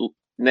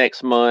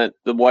next month,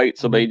 the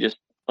weights will be just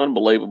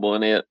unbelievable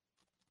in it.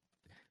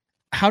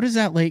 how does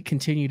that lake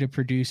continue to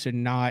produce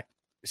and not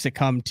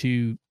succumb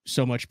to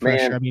so much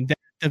pressure? Man, I mean,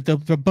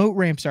 the boat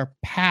ramps are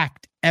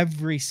packed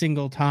every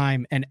single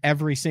time and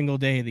every single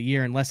day of the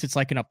year, unless it's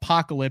like an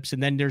apocalypse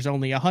and then there's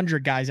only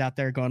 100 guys out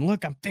there going,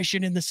 look, I'm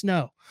fishing in the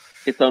snow.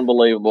 it's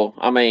unbelievable.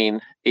 I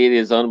mean, it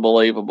is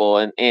unbelievable,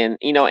 and and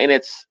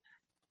it's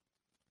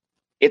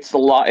a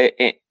lot.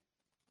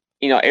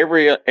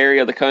 Every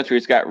area of the country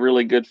has got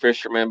really good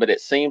fishermen, but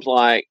it seems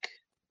like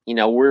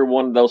we're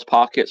one of those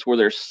pockets where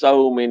there's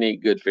so many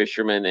good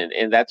fishermen,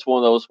 and that's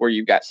one of those where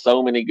you've got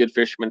so many good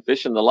fishermen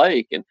fishing the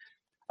lake, and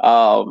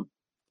um,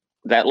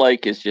 that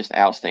lake is just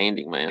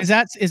outstanding, man. Is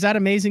that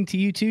amazing to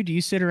you too? Do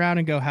you sit around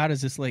and go, how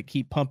does this lake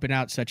keep pumping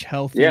out such Yeah.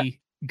 healthy,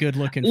 good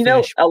looking fish A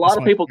with this lot of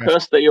much people pressure?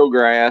 cuss the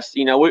eelgrass.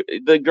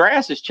 The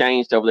grass has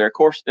changed over there. Of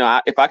course,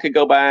 if I could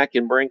go back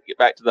and bring it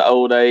back to the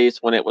old days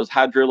when it was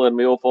hydrilla and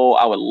milfoil,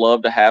 I would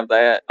love to have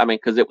that. I mean,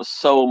 because it was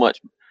so much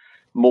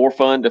more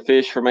fun to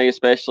fish for me,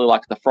 especially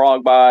like the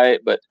frog bite.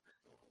 But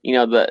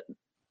the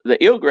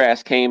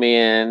eelgrass came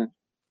in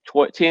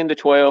 10 to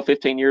 12,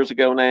 15 years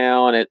ago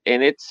now, and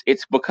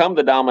it's become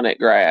the dominant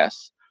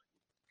grass.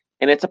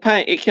 And it's a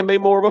pain. It can be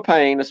more of a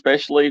pain,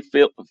 especially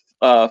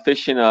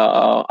fishing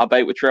a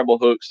bait with treble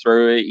hooks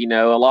through it.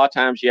 A lot of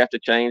times you have to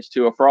change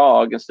to a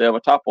frog instead of a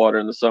topwater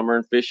in the summer,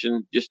 and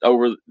fishing just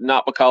over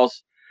not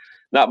because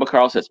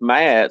it's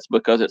mats,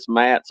 because it's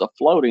mats of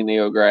floating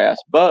eelgrass,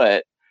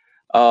 but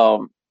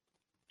um,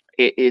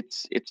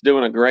 it's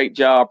doing a great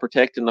job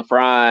protecting the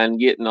fry and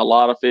getting a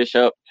lot of fish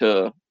up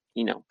to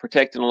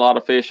protecting a lot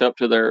of fish up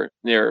to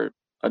their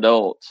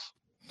adults.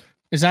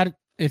 Is that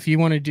if you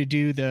wanted to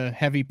do the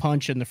heavy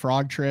punch and the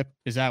frog trip,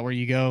 is that where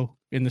you go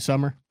in the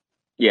summer?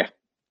 Yeah.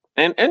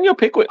 And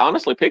Pickwick,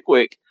 honestly,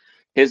 Pickwick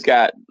has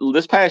got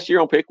this past year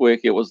on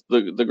Pickwick, it was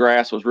the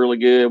grass was really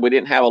good. We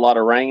didn't have a lot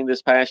of rain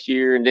this past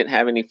year and didn't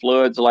have any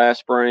floods last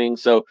spring.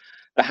 So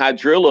the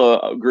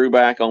hydrilla grew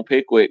back on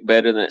Pickwick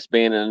better than it's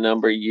been in a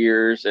number of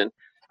years. And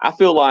I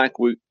feel like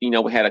we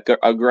had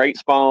a great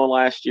spawn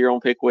last year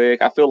on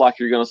Pickwick. I feel like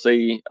you're going to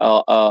see,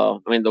 I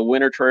mean, the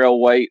winter trail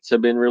weights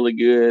have been really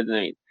good. I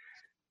mean,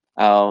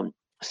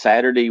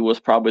 Saturday was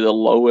probably the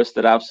lowest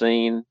that I've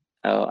seen.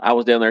 I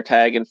was down there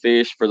tagging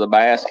fish for the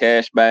Bass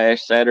Cash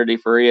Bash Saturday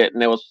for it,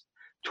 and it was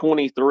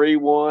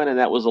 23-1, and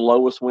that was the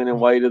lowest winning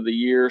weight of the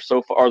year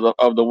so far,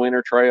 of the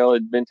winter trail.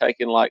 It'd been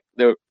taking like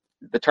the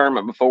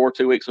tournament before,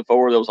 2 weeks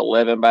before, there was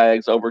 11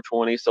 bags over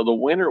 20. So the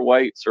winter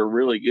weights are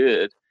really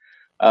good.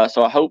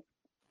 So I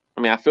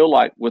feel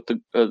like with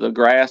the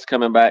grass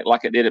coming back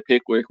like it did at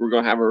Pickwick, we're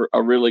going to have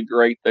a really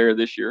great there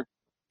this year.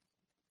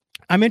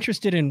 I'm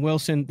interested in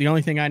Wilson. The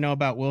only thing I know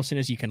about Wilson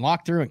is you can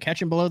lock through and catch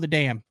him below the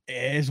dam.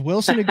 Is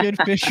Wilson a good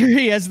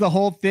fishery as the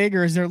whole thing,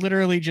 or is there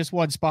literally just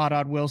one spot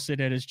on Wilson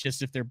and it's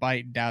just if they're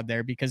biting down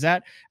there? Because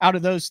that out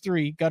of those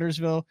three,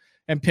 Guntersville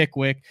and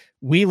Pickwick,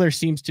 Wheeler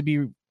seems to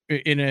be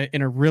in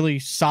a really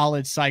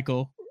solid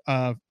cycle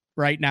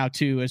right now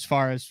too, as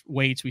far as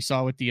weights we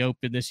saw with the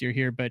Open this year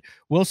here. But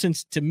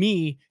Wilson's, to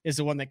me, is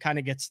the one that kind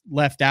of gets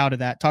left out of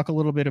that. Talk a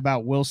little bit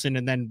about Wilson,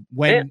 and then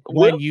when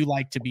you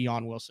like to be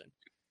on Wilson.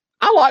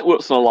 I like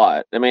Wilson a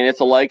lot. I mean,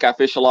 it's a lake I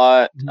fish a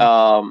lot.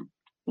 Mm-hmm.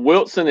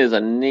 Wilson is a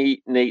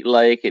neat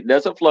lake. It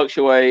doesn't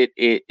fluctuate.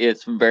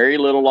 It's very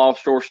little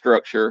offshore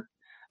structure.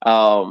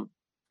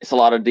 It's a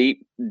lot of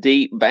deep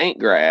bank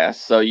grass.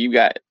 So you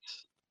got,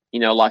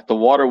 like the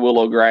water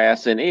willow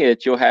grass in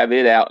it, you'll have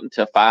it out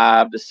into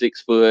 5 to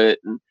 6 foot.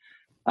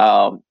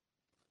 And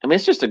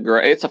it's just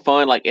it's a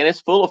fun, like, and it's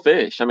full of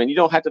fish. I mean, you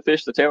don't have to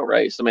fish the tail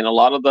race. I mean,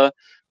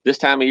 this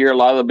time of year, a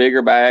lot of the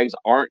bigger bags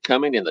aren't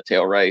coming in the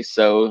tail race.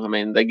 So, I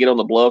mean, they get on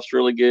the bluffs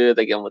really good.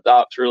 They get on the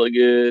docks really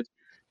good.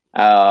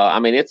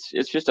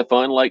 It's just a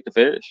fun lake to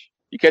fish.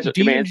 You catch it,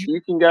 man.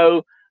 You can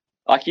go,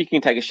 like, you can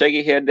take a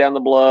shaky head down the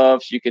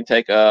bluffs. You can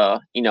take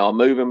a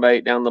moving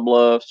bait down the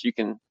bluffs. You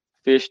can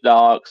fish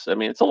docks. I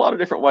mean, it's a lot of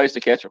different ways to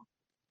catch them.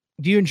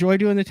 Do you enjoy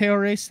doing the tail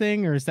race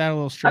thing, or is that a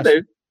little stressful? I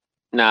do.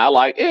 No, I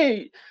like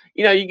it.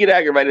 You get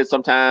aggravated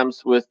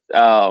sometimes with,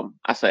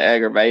 I say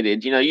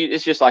aggravated,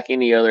 it's just like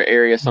any other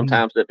area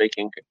sometimes that they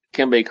can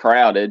be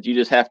crowded. You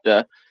just have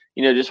to,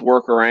 just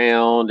work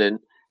around and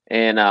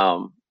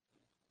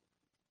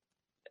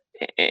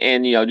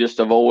just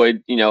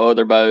avoid,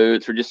 other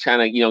boats, or just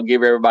kind of,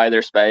 give everybody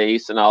their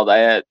space and all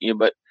that,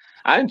 but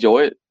I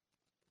enjoy it.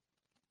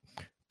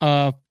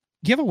 Do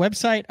you have a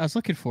website? I was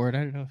looking for it. I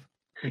don't know.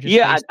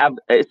 Yeah,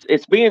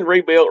 it's being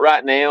rebuilt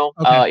right now.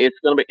 Okay.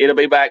 It'll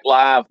be back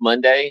live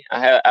Monday.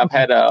 I've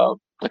had a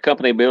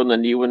company building a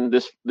new one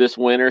this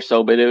winter,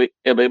 so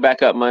it'll be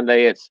back up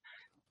Monday. It's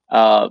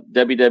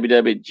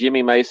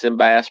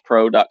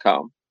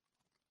www.jimmymasonbasspro.com.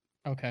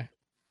 Okay.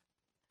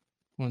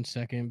 1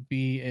 second.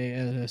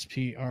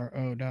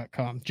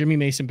 BASSPRO.com.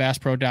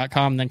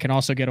 JimmyMasonBassPro.com. Then can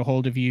also get a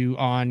hold of you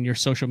on your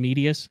social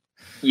medias.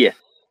 Yeah.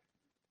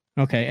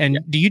 Okay.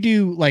 And do you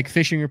do like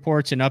fishing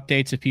reports and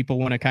updates if people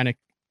want to kind of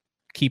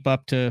keep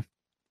up to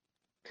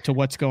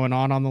what's going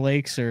on the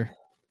lakes? Or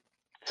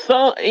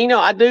so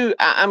I do.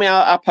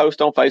 I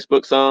post on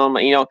Facebook some.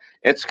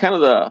 It's kind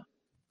of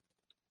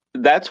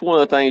that's one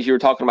of the things you were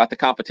talking about, the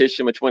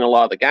competition between a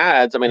lot of the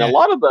guides. I mean, Yeah,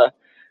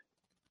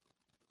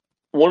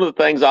 one of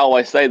the things I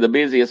always say, the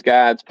busiest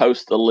guides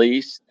post the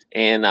least,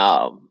 and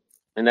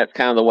that's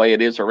kind of the way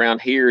it is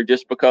around here.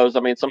 Just because, I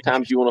mean,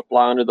 sometimes you interesting. want to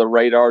fly under the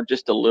radar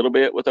just a little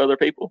bit with other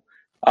people,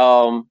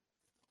 um,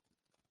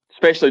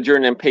 especially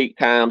during them peak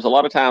times. A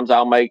lot of times,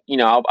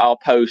 I'll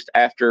post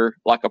after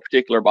like a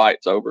particular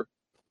bite's over.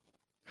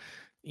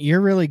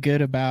 You're really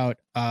good about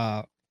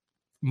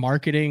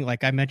marketing.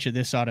 Like I mentioned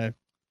this on a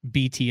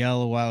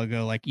BTL a while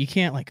ago. Like you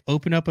can't like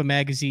open up a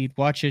magazine,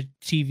 watch a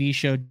TV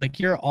show. Like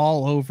you're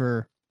all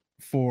over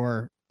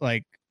for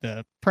like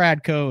the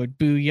Pradco and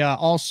Booyah,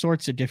 all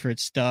sorts of different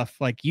stuff.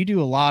 Like you do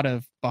a lot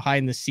of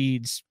behind the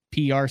scenes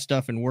PR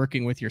stuff and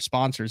working with your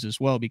sponsors as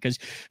well, because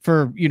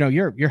for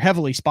you're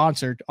heavily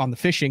sponsored on the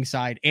fishing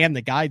side and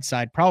the guide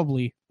side,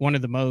 probably one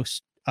of the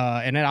most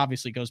and it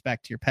obviously goes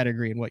back to your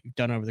pedigree and what you've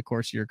done over the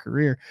course of your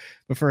career.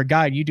 But for a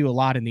guide, you do a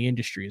lot in the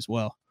industry as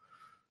well.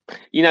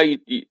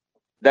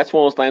 That's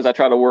one of those things I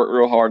try to work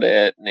real hard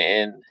at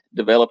and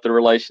develop the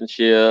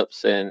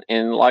relationships. And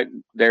like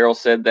Daryl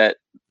said, that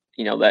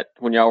that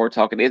when y'all were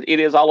talking, it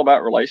is all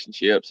about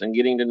relationships and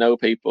getting to know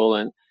people.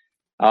 And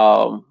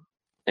I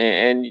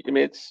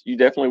mean, you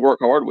definitely work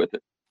hard with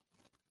it.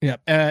 Yeah,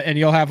 and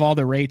you'll have all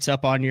the rates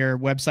up on your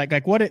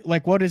website.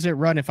 What does it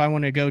run if I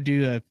want to go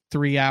do a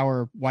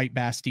 3-hour white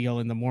bass deal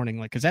in the morning?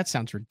 Like, because that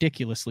sounds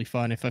ridiculously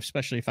fun.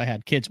 Especially if I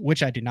had kids,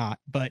 which I do not,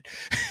 but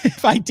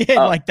if I did,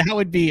 like that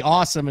would be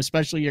awesome.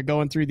 Especially you're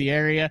going through the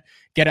area,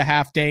 get a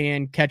half day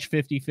in, catch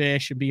 50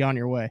 fish, and be on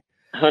your way.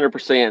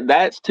 100%.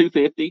 That's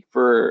 250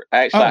 for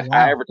actually. Oh, wow.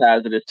 I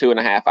advertise it as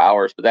 2.5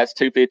 hours, but that's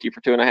 250 for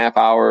 2.5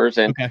 hours.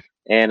 Okay.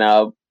 And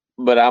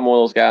but I'm one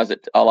of those guys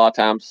that a lot of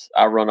times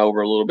I run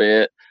over a little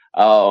bit.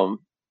 A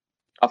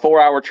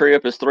 4-hour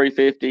trip is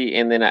 350,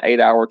 and then an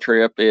 8-hour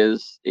trip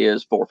is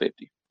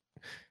 450.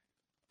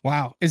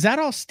 Wow. Is that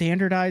all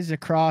standardized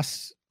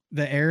across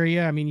the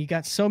area? I mean, you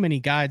got so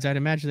many guides. I'd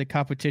imagine the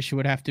competition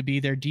would have to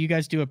be there. Do you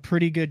guys do a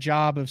pretty good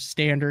job of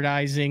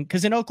standardizing?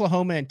 Because in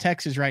Oklahoma and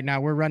Texas right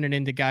now, we're running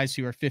into guys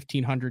who are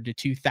 1,500 to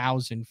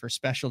 2,000 for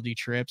specialty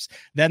trips.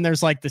 Then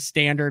there's like the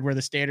standard where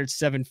the standard's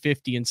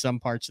 750 in some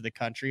parts of the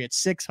country. It's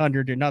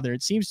 600 in other.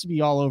 It seems to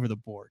be all over the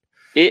board.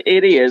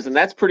 It is, and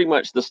that's pretty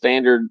much the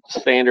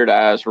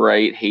standardized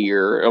rate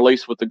here, at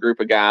least with the group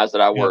of guys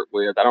that I work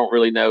with. I don't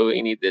really know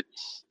any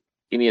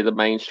of the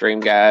mainstream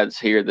guides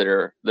here that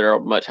are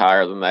much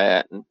higher than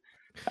that. And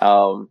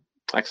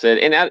like I said,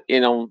 and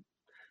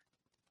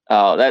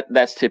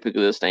that's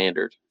typically the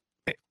standard.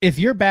 If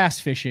you're bass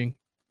fishing,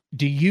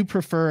 do you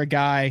prefer a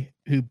guy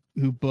who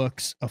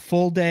books a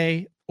full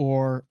day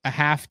or a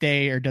half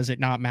day, or does it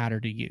not matter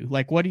to you?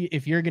 Like,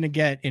 if you're going to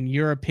get, in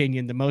your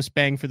opinion, the most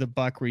bang for the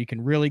buck where you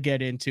can really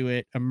get into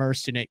it,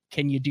 immersed in it,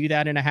 can you do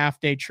that in a half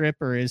day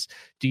trip? Or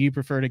do you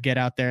prefer to get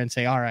out there and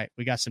say, all right,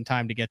 we got some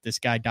time to get this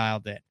guy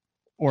dialed in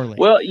or late?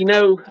 Well,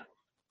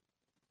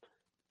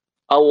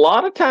 a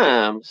lot of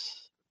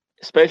times,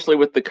 especially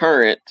with the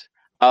current,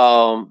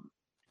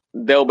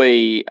 there'll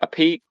be a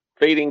peak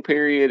feeding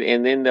period,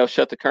 and then they'll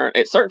shut the current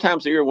at certain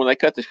times of year. When they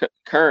cut the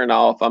current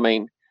off, I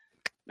mean,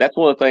 that's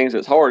one of the things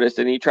that's hardest.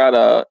 And you try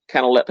to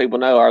kind of let people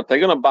know, are they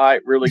going to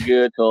bite really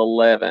good till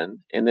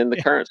 11, and then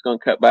the current's going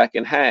to cut back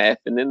in half,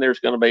 and then there's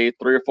going to be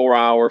 3 or 4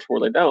 hours where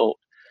they don't,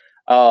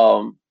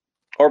 or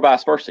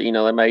vice versa.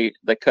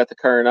 They cut the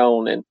current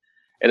on and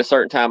at a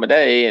certain time of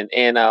day,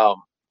 and I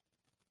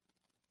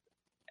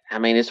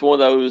mean, it's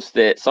one of those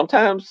that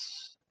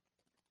sometimes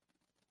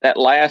that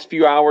last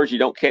few hours you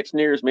don't catch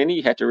near as many.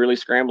 You have to really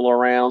scramble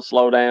around,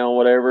 slow down,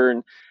 whatever.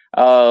 And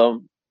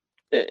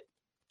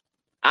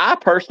I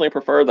personally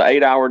prefer the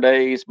 8-hour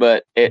days,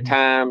 but at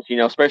times,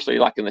 especially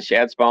like in the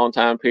shad spawn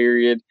time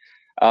period,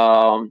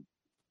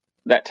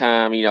 that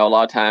time, a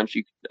lot of times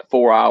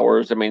 4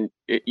 hours. I mean,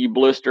 you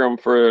blister them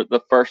for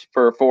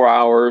 4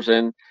 hours,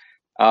 and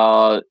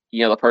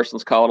the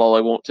person's caught all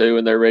they want to,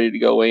 and they're ready to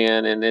go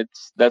in, and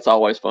that's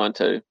always fun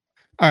too.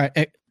 All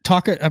right,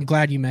 I'm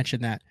glad you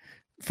mentioned that.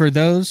 For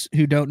those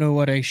who don't know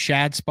what a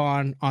shad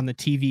spawn on the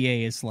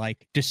TVA is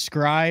like,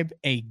 describe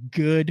a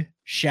good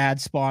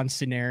shad spawn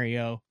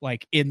scenario,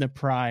 like in the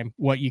prime,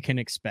 what you can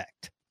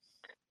expect.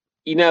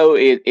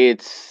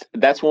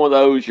 That's one of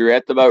those, you're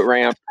at the boat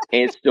ramp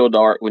and it's still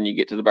dark when you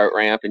get to the boat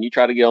ramp, and you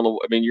try to get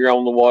you're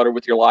on the water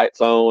with your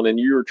lights on, and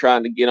you're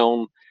trying to get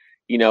on,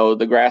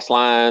 the grass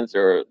lines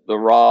or the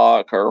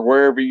rock or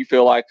wherever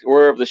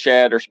the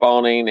shad are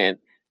spawning, and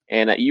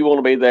you want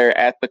to be there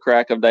at the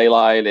crack of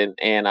daylight, and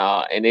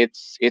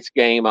it's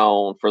game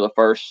on for the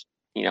first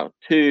 2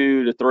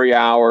 to 3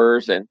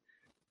 hours, and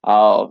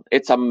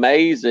it's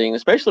amazing,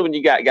 especially when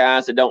you got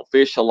guys that don't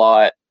fish a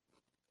lot,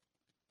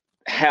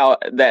 how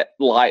that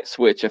light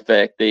switch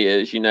effect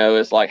is.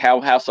 It's like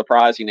how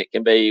surprising it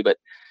can be. But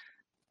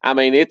I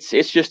mean, it's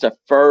just a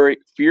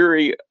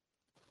fury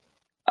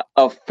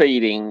of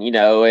feeding,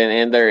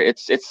 and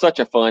it's such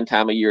a fun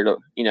time of year to,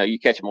 you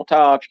catch them on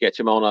top, you catch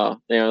them on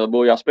the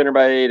Booyah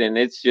spinnerbait, and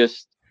it's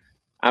just,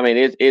 I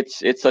mean,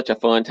 it's such a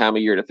fun time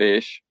of year to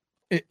fish.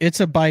 It's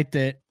a bite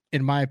that,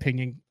 in my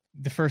opinion,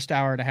 the first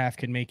hour and a half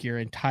can make your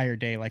entire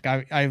day. Like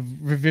I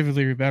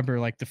vividly remember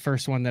like the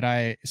first one that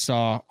I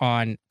saw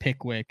on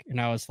Pickwick,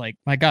 and I was like,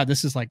 my God,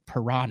 this is like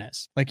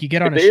piranhas. Like you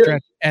get on a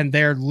stretch and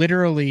they're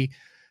literally,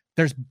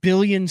 there's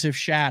billions of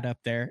shad up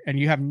there and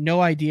you have no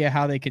idea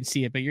how they can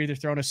see it, but you're either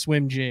throwing a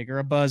swim jig or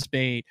a buzz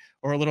bait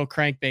or a little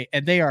crankbait,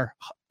 and they are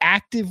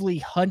actively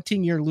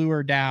hunting your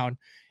lure down.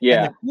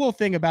 Yeah. And the cool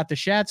thing about the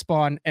shad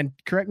spawn, and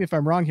correct me if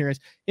I'm wrong here, is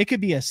it could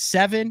be a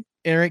 7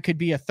 or it could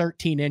be a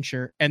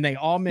 13-incher, and they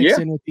all mix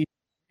in with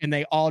and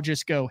they all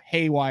just go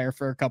haywire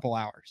for a couple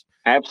hours.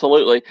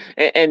 Absolutely.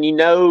 And you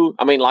know,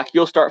 I mean, like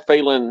you'll start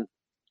feeling,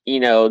 you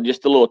know,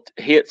 just a little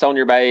hits on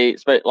your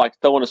baits, but like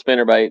throwing a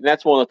spinner bait. And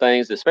that's one of the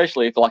things,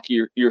 especially if like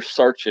you're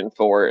searching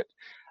for it.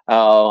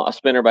 A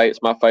spinner bait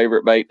is my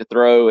favorite bait to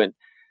throw. And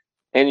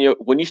you,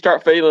 when you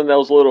start feeling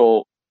those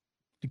little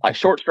like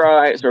short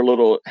strikes or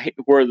little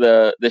where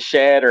the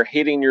shad are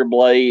hitting your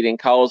blade and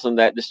causing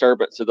that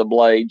disturbance of the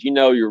blade, you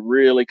know, you're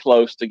really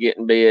close to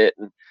getting bit.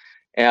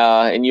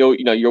 And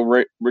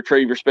you'll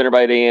retrieve your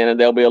spinnerbait in, and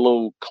there'll be a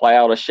little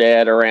cloud of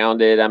shad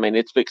around it. I mean,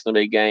 it's fixing to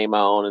be game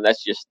on, and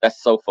that's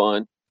so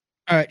fun.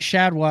 All right,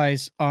 shad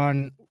wise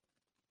on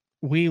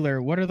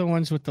Wheeler, what are the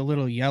ones with the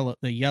little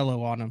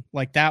yellow on them?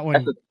 Like that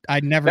one,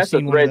 I'd never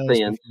seen one of those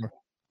before.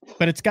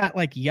 But it's got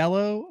like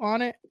yellow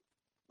on it.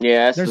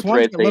 Yeah, there's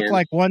ones that look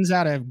like ones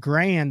out of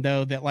Grand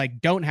though that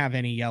like don't have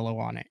any yellow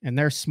on it, and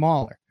they're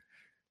smaller.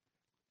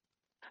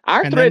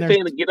 Our thread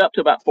fin to get up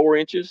to about 4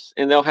 inches,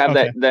 and they'll have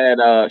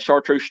that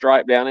chartreuse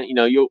stripe down it. You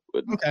know,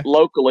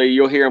 locally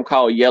you'll hear them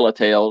called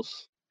yellowtails.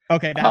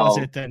 Okay, that was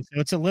it then.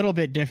 So it's a little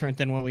bit different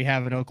than what we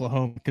have in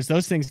Oklahoma, because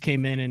those things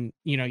came in and,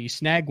 you know, you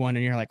snag one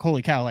and you're like,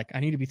 holy cow, like I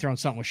need to be throwing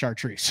something with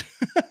chartreuse.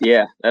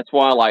 Yeah, that's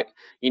why, like,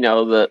 you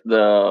know,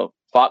 the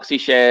foxy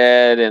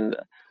shad and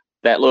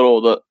that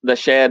little the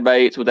shad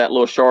baits with that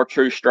little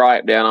chartreuse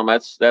stripe down them.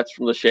 That's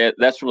from the shad.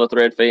 That's from the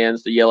thread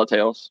fins, the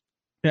yellowtails.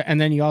 Yeah, and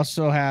then you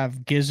also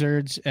have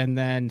gizzards and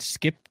then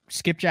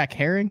skipjack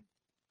herring.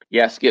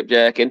 Yeah,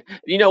 skipjack. And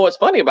you know what's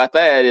funny about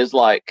that is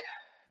like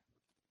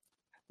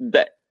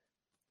that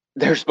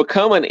there's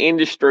become an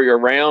industry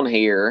around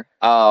here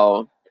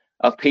of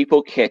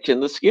people catching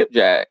the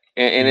skipjack,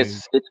 and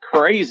it's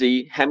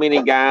crazy how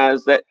many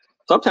guys that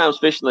sometimes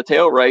fishing the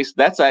tail race.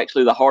 That's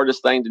actually the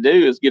hardest thing to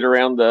do is get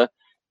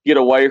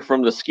away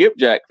from the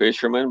skipjack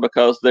fishermen,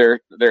 because they're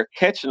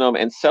catching them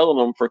and selling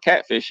them for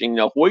catfishing. You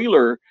know,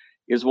 Wheeler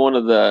is one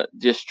of the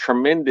just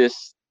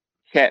tremendous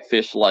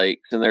catfish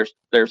lakes, and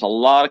there's a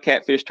lot of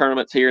catfish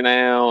tournaments here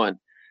now, and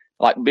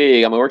like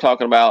big. I mean, we're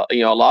talking about,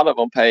 you know, a lot of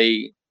them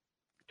pay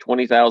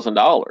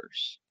 $20,000,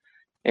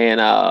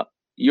 and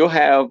you'll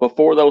have,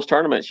 before those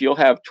tournaments, you'll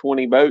have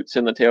 20 boats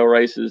in the tail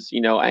races, you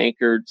know,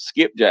 anchored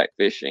skipjack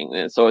fishing,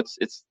 and so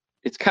it's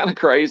kind of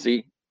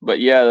crazy.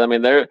 But yeah, I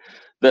mean, the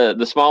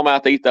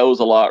smallmouth eat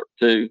those a lot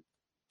too.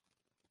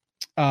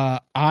 I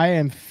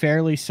am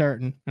fairly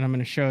certain, and I'm going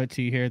to show it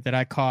to you here, that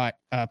I caught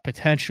a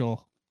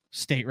potential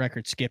state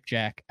record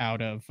skipjack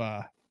out of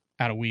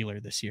Wheeler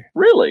this year.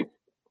 Really?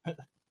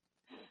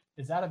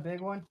 Is that a big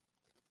one?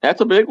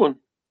 That's a big one.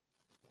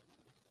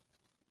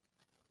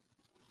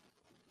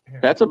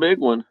 That's a big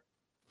one.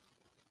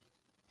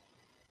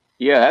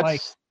 Yeah,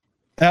 it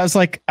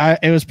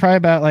was probably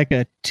about like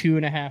a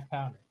 2.5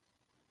 pounder.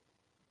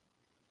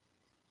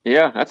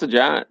 Yeah, that's a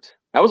giant.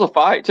 That was a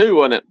fight too,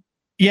 wasn't it?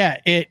 Yeah,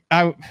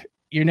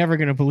 you're never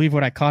going to believe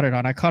what I caught it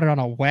on. I caught it on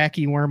a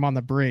wacky worm on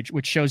the bridge,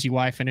 which shows you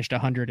why I finished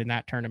 100 in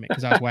that tournament,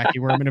 because I was wacky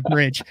worm in a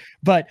bridge.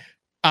 But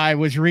I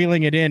was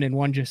reeling it in, and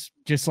one just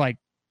like,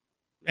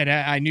 and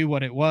I knew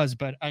what it was.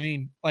 But I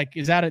mean, like,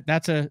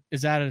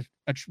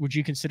 would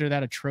you consider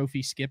that a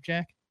trophy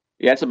skipjack?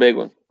 Yeah, it's a big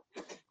one.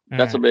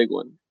 That's a big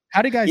one.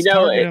 How do you guys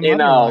target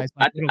them otherwise?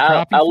 Like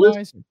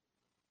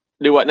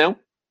do what now?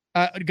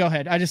 Go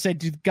ahead. I just said,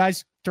 do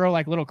guys throw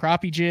like little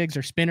crappie jigs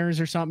or spinners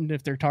or something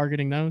if they're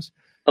targeting those?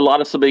 A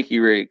lot of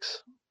sabiki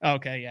rigs.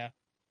 Okay, yeah.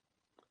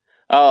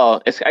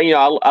 It's, you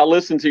know, I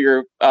listened to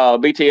your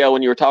BTL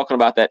when you were talking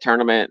about that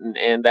tournament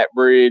and that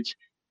bridge.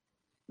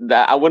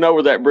 I went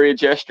over that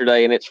bridge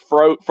yesterday, and it's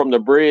from the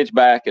bridge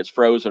back. It's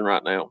frozen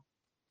right now.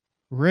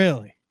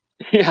 Really?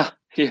 Yeah.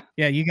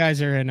 You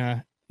guys are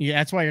in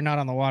that's why you're not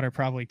on the water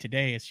probably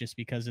today. It's just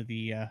because of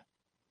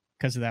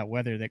that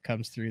weather that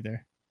comes through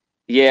there.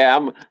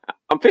 Yeah,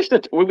 I'm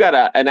fishing. We've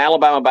got an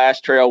Alabama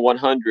Bass Trail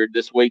 100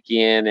 this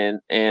weekend,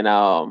 and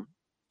I'm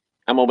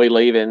gonna be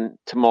leaving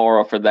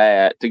tomorrow for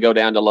that to go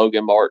down to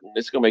Logan Martin.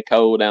 It's gonna be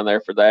cold down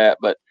there for that,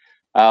 but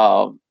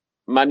I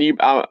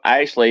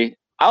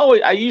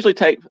usually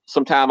take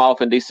some time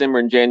off in December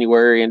and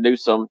January and do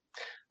some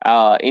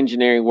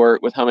engineering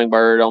work with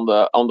Hummingbird on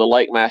the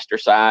Lake Master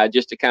side,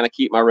 just to kind of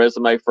keep my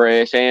resume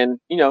fresh. And,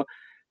 you know,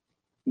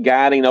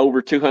 guiding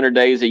over 200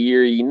 days a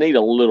year, you need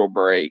a little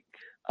break.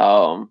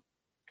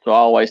 So I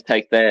always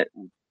take that.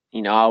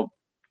 You know,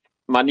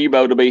 my new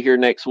boat will be here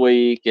next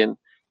week, and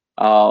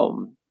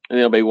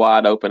it'll be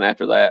wide open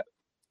after that.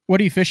 What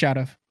do you fish out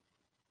of?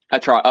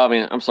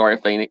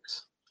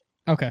 Phoenix.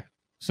 Okay,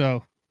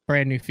 so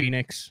brand new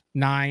Phoenix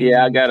 9.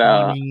 Yeah, I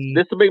got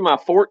this will be my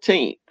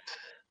 14th.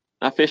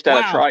 I fished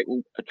out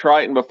a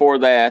Triton before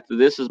that.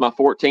 This is my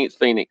 14th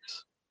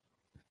Phoenix.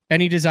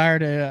 Any desire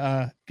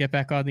to get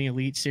back on the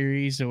Elite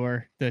Series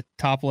or the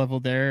top level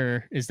there,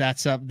 or is that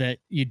something that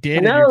you did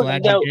and you're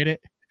glad you did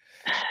it?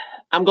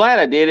 I'm glad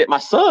I did it. My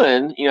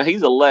son,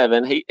 he's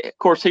 11. Of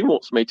course, he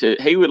wants me to.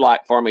 He would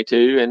like for me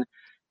to, and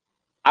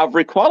I've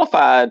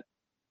requalified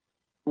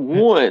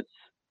once.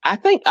 I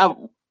think I've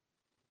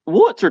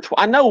once or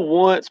twice. I know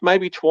once,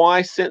 maybe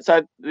twice since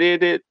I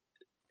did it,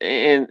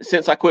 and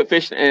since I quit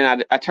fishing,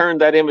 and I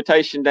turned that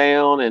invitation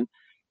down, and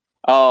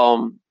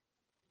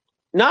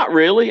not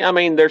really. I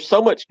mean, there's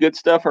so much good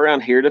stuff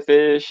around here to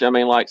fish. I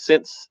mean, like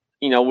since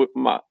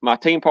my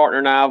team partner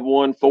and I have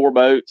won 4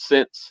 boats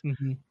since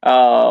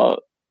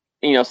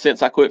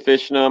since I quit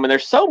fishing them, and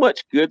there's so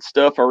much good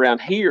stuff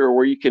around here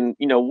where you can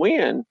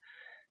win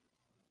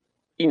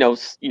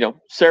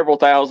several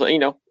thousand,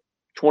 $20,000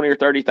 or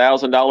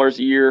 $30,000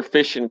 a year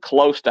fishing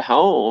close to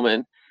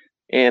home,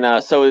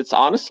 and so it's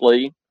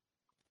honestly.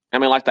 I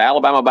mean, like the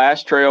Alabama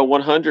Bass Trail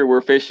 100, we're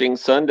fishing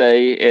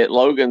Sunday at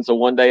Logan's, a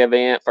 1-day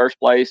event. First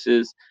place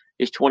is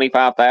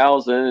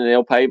 $25,000, and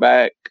they'll pay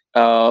back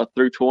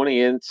through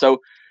 20. And so,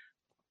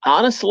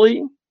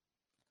 honestly,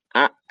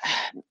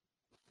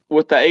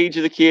 with the age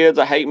of the kids,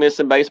 I hate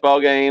missing baseball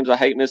games. I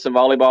hate missing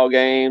volleyball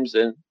games,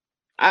 and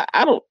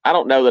I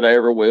don't know that I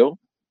ever will.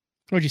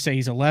 What'd you say?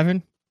 He's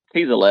 11.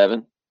 He's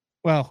 11.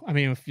 Well, I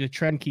mean, if the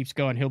trend keeps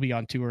going, he'll be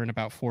on tour in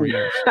about 4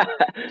 years.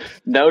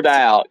 No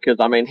doubt, because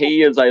I mean,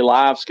 he is a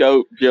live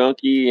scope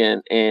junkie,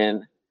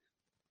 and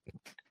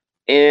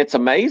it's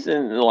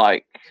amazing,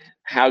 like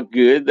how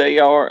good they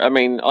are. I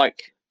mean,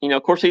 like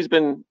of course, he's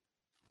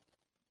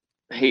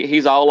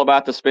all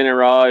about the spinning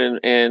rod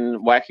and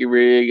wacky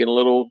rig and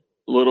little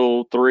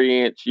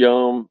 3-inch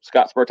Yum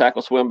Scottsboro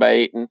tackle swim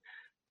bait, and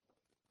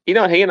he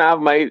and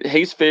I've made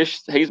he's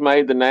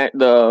made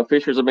the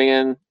Fishers of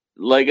Men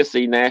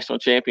Legacy National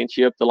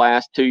Championship the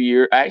last 2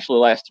 years, actually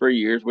the last 3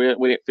 years. We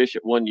didn't fish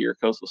it 1 year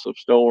because of some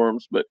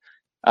storms, but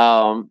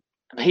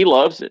he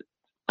loves it.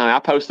 I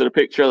posted a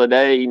picture the other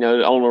day,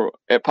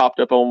 it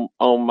popped up on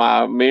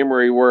my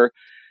memory where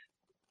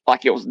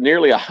like it was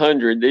nearly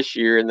 100 this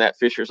year in that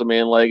Fishers of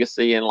Men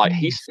Legacy, and like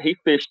he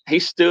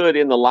stood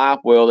in the live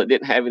well that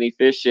didn't have any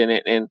fish in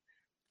it,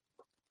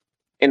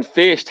 and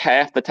fished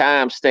half the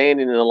time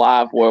standing in the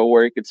live well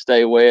where he could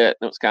stay wet.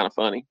 And it was kind of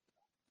funny.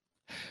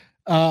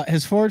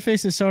 Has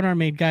forward-facing sonar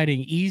made guiding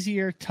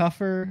easier,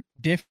 tougher,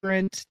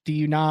 different? Do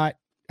you not?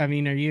 I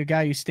mean, are you a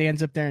guy who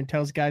stands up there and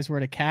tells guys where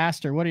to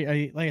cast, or what?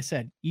 Like I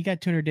said, you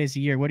got 200 days a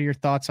year. What are your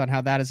thoughts on how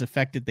that has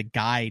affected the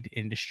guide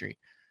industry?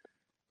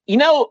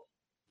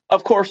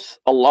 Of course,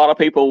 a lot of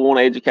people want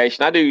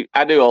education. I do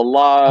a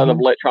lot of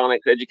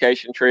electronics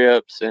education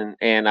trips, and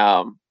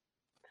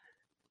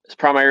it's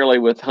primarily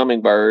with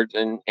hummingbirds,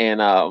 and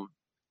man,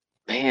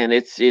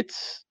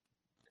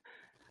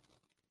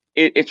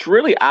 it's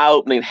really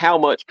eye-opening how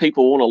much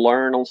people want to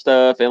learn on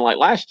stuff. And like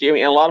last year,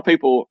 a lot of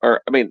people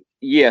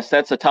yes,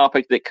 that's a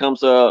topic that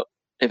comes up.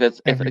 If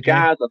a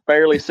guy's a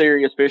fairly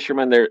serious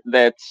fisherman,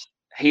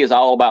 he is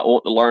all about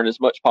wanting to learn as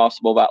much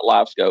possible about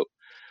live scope.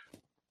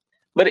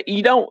 But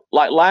you don't,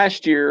 like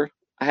last year,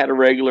 I had a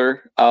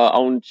regular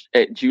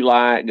at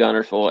July at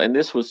Guntersville, and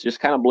this was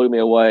just kind of blew me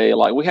away.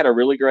 Like we had a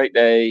really great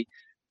day.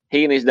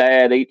 He and his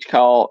dad each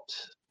caught.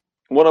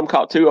 One of them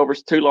caught two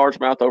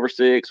largemouth over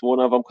 6. One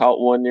of them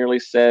caught one nearly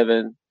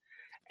 7.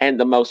 And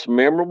the most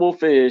memorable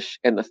fish,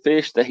 and the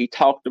fish that he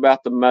talked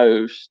about the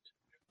most,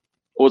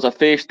 was a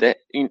fish that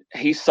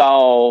he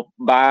saw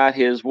bite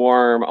his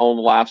worm on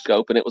the live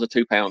scope, and it was a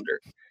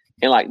 2-pounder.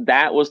 And like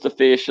that was the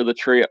fish of the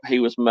trip he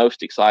was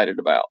most excited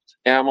about.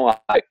 And I'm like,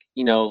 I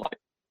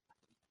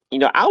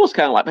was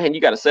kind of like, man,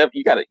 you caught a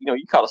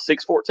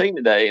 614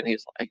 today. And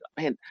he's like,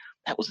 man,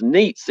 that was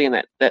neat seeing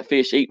that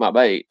fish eat my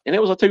bait. And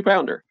it was a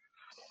 2-pounder.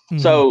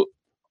 So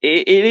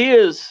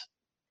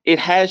it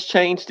has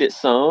changed it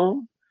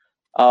some.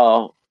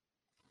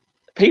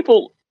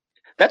 People,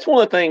 that's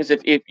one of the things,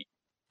 if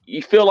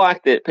you feel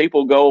like that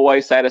people go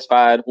away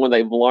satisfied when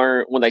they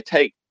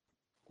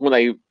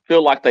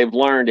feel like they've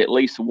learned at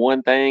least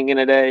one thing in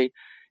a day,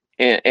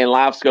 and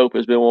live scope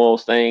has been one of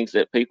those things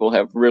that people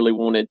have really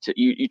wanted to,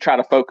 you try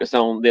to focus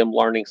on them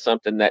learning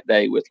something that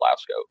day with live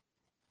scope.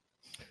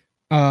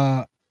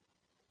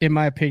 In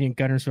my opinion,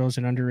 Guntersville is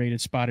an underrated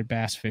spotted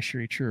bass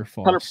fishery. True or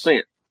false?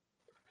 100%.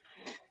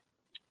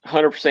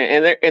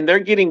 100%. And they're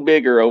getting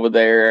bigger over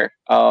there.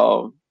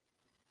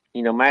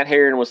 Matt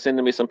Herron was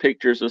sending me some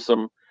pictures of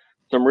some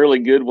really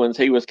good ones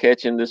he was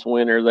catching this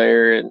winter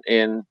there,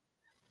 and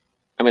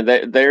I mean,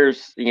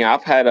 there's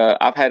I've had a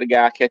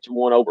guy catching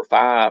one over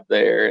 5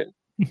 there,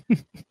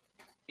 and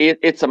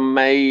it's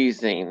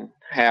amazing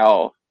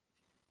how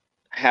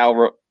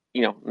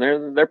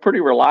they're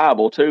pretty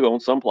reliable too on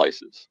some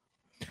places.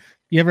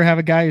 You ever have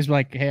a guy who's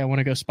like, hey, I want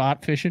to go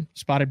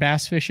spotted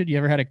bass fishing? You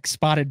ever had a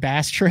spotted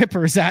bass trip,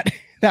 or is that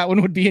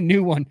one would be a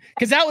new one?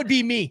 Because that would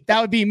be me.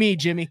 That would be me,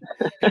 Jimmy.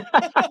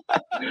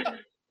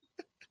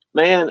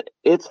 Man,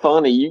 it's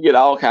funny. You get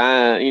all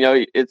kind.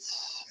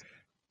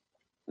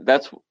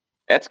 That's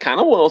kind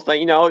of one of those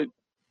things.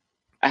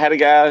 I had a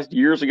guy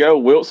years ago,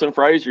 Wilson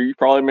Frazier. You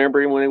probably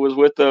remember him when he was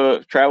with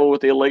the Travel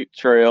with the Elite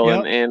Trail,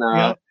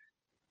 Yep.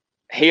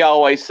 he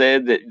always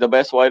said that the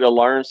best way to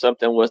learn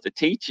something was to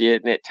teach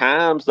it. And at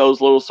times,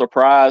 those little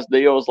surprise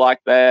deals like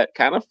that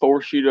kind of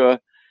force you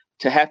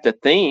to have to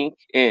think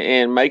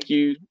and make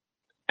you.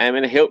 I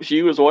mean, it helps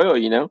you as well,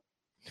 you know.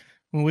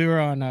 When we were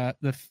on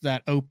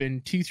that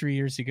Open 2-3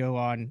 years ago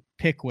on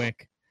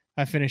Pickwick,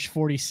 I finished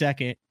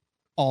 42nd,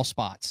 all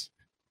spots.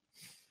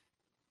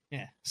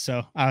 Yeah,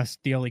 so I was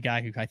the only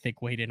guy who I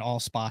think weighed in all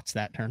spots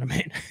that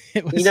tournament.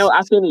 It was,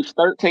 I finished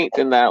 13th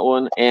in that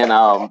one, and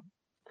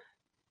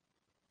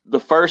the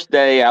first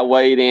day I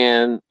weighed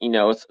in,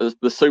 it's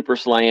the Super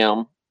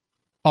Slam.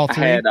 All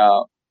three? I had,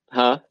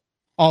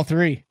 All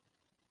three.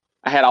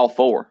 I had all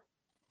four.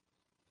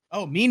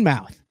 Oh, mean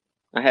mouth.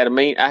 I had a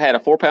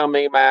 4-pound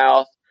mean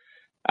mouth.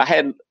 I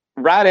had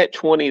right at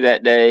 20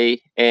 that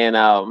day, and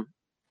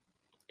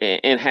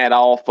had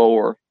all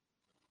four.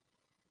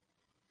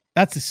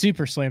 That's the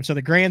Super Slam. So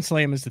the Grand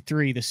Slam is the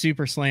 3. The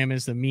Super Slam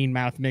is the mean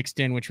mouth mixed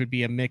in, which would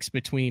be a mix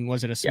between,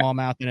 was it a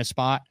smallmouth and a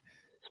spot?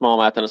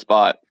 Smallmouth and a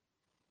spot.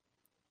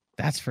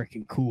 That's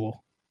freaking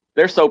cool.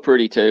 They're so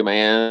pretty too,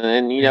 man.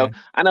 And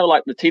I know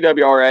like the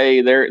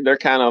TWRA, they're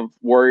kind of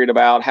worried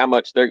about how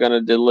much they're going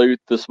to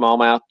dilute the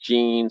smallmouth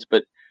genes,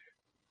 but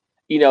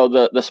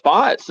the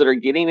spots that are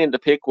getting into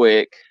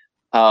Pickwick,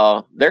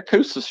 they're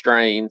Coosa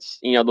strains.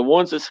 The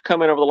ones that's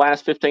come in over the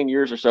last 15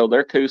 years or so,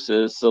 they're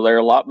Coosas, so they're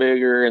a lot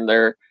bigger, and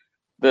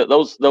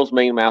those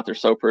mean mouth are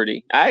so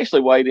pretty. I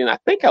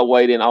think I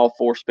weighed in all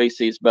 4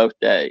 species both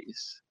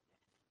days.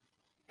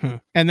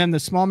 And then the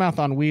smallmouth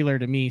on Wheeler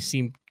to me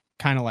seemed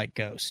kind of like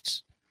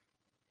ghosts.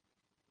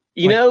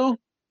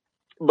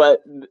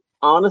 But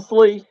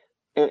honestly,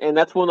 and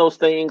that's one of those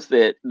things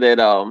that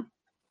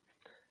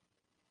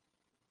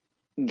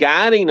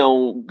guiding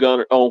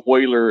on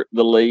Wheeler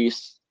the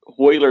least.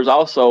 Wheeler's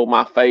also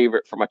my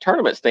favorite from a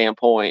tournament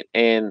standpoint,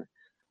 and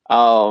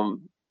a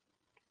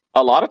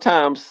lot of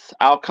times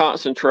I'll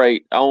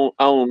concentrate on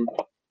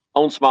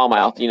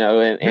smallmouth,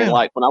 and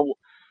like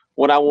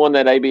when I won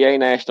that ABA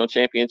national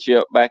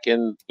championship back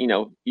in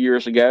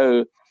years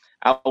ago,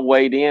 I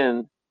weighed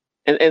in,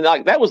 and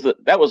like that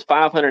was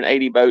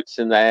 580 boats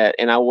in that,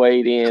 and I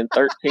weighed in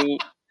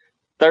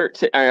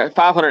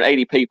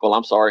 580 people.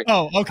 I'm sorry.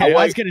 Oh, okay.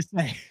 I was gonna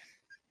say.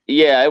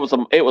 Yeah, it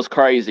was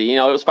crazy.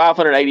 It was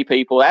 580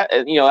 people.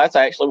 That's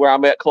actually where I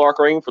met Clark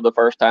Ring for the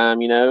first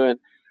time. And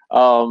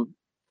I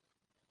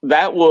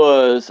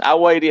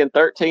weighed in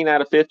 13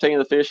 out of 15 of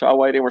the fish I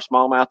weighed in were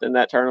smallmouth in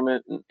that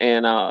tournament,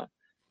 and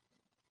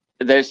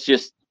there's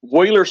just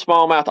Wheeler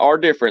smallmouth are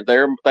different.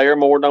 They're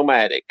more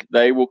nomadic.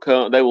 They will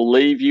come. They will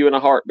leave you in a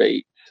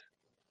heartbeat.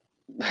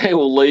 They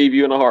will leave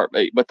you in a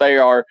heartbeat. But they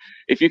are,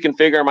 if you can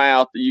figure them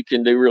out, you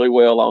can do really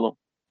well on them.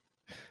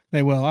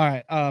 They will. All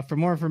right. For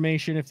more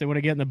information, if they want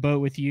to get in the boat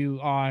with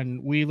you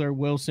on Wheeler,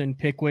 Wilson,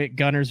 Pickwick,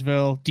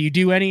 Guntersville, do you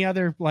do any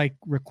other like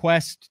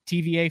request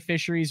TVA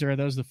fisheries, or are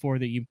those the 4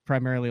 that you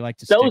primarily like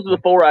to stick with? Those are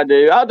the 4 I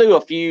do. I'll do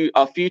a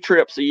few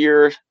trips a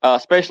year,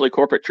 especially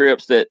corporate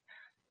trips that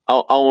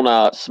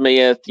on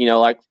Smith,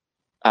 like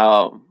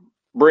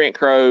Brent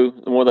Crow,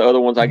 one of the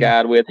other ones I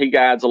guide with. He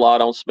guides a lot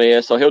on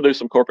Smith, so he'll do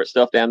some corporate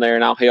stuff down there,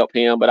 and I'll help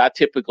him. But I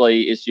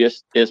typically is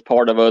just as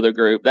part of other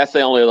group. That's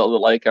the only other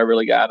lake I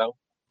really guide on.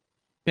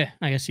 Yeah,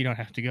 I guess you don't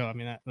have to go. I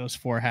mean, those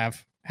 4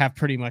 have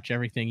pretty much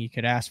everything you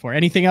could ask for.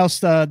 Anything else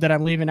that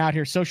I'm leaving out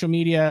here? Social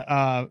media,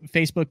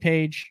 Facebook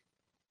page?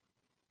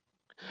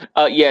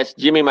 Yes,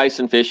 Jimmy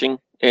Mason Fishing,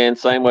 and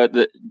same with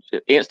the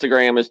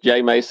Instagram is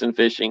J Mason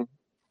Fishing.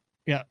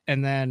 Yeah,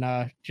 and then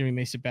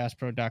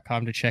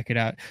JimmyMasonBassPro.com to check it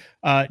out.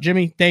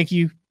 Jimmy, thank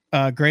you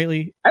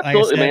greatly.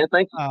 Absolutely, man.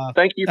 Thank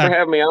you for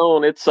having me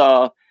on. It's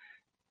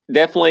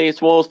definitely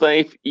it's one of those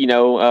things.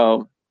 If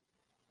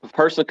a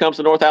person comes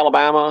to North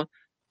Alabama,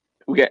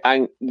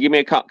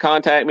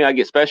 contact me. I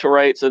get special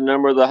rates, a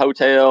number of the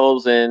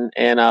hotels, and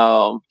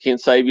can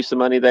save you some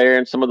money there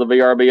and some of the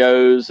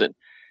VRBOs, and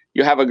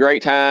you'll have a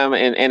great time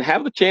and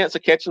have the chance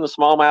of catching the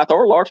smallmouth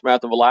or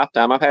largemouth of a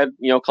lifetime. I've had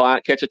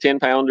client catch a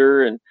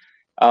 10-pounder and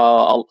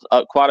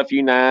quite a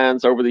few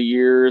 9s over the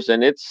years,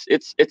 and it's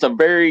a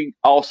very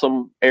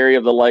awesome area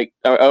of the lake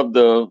of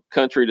the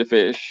country to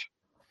fish.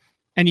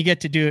 And you get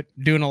to do it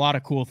doing a lot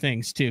of cool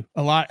things too.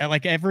 A lot,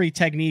 like every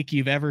technique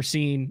you've ever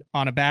seen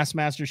on a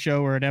Bassmaster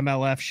show or an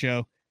MLF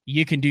show,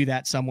 you can do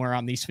that somewhere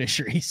on these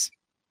fisheries.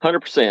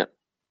 100%.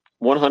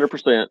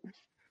 100%.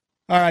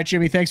 All right,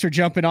 Jimmy, thanks for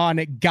jumping on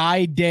at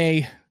Guide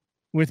Day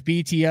with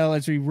BTL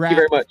as we wrap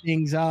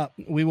things up.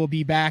 We will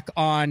be back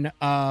on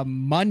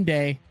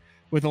Monday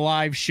with a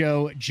live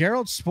show.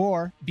 Gerald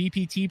Spohr,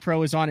 BPT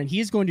Pro, is on, and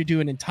he's going to do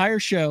an entire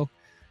show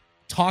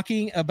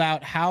talking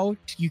about how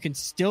you can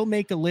still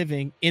make a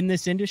living in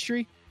this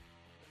industry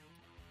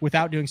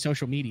without doing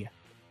social media.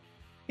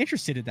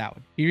 Interested in that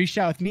one. He reached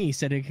out with me. He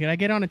said, can I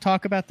get on and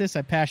talk about this?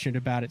 I'm passionate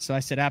about it. So I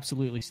said,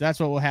 absolutely. So that's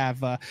what we'll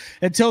have.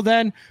 Until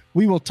then,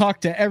 we will talk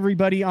to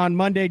everybody on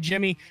Monday.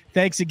 Jimmy,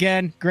 thanks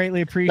again.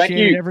 Greatly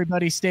appreciate it.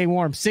 Everybody stay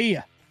warm. See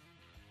ya.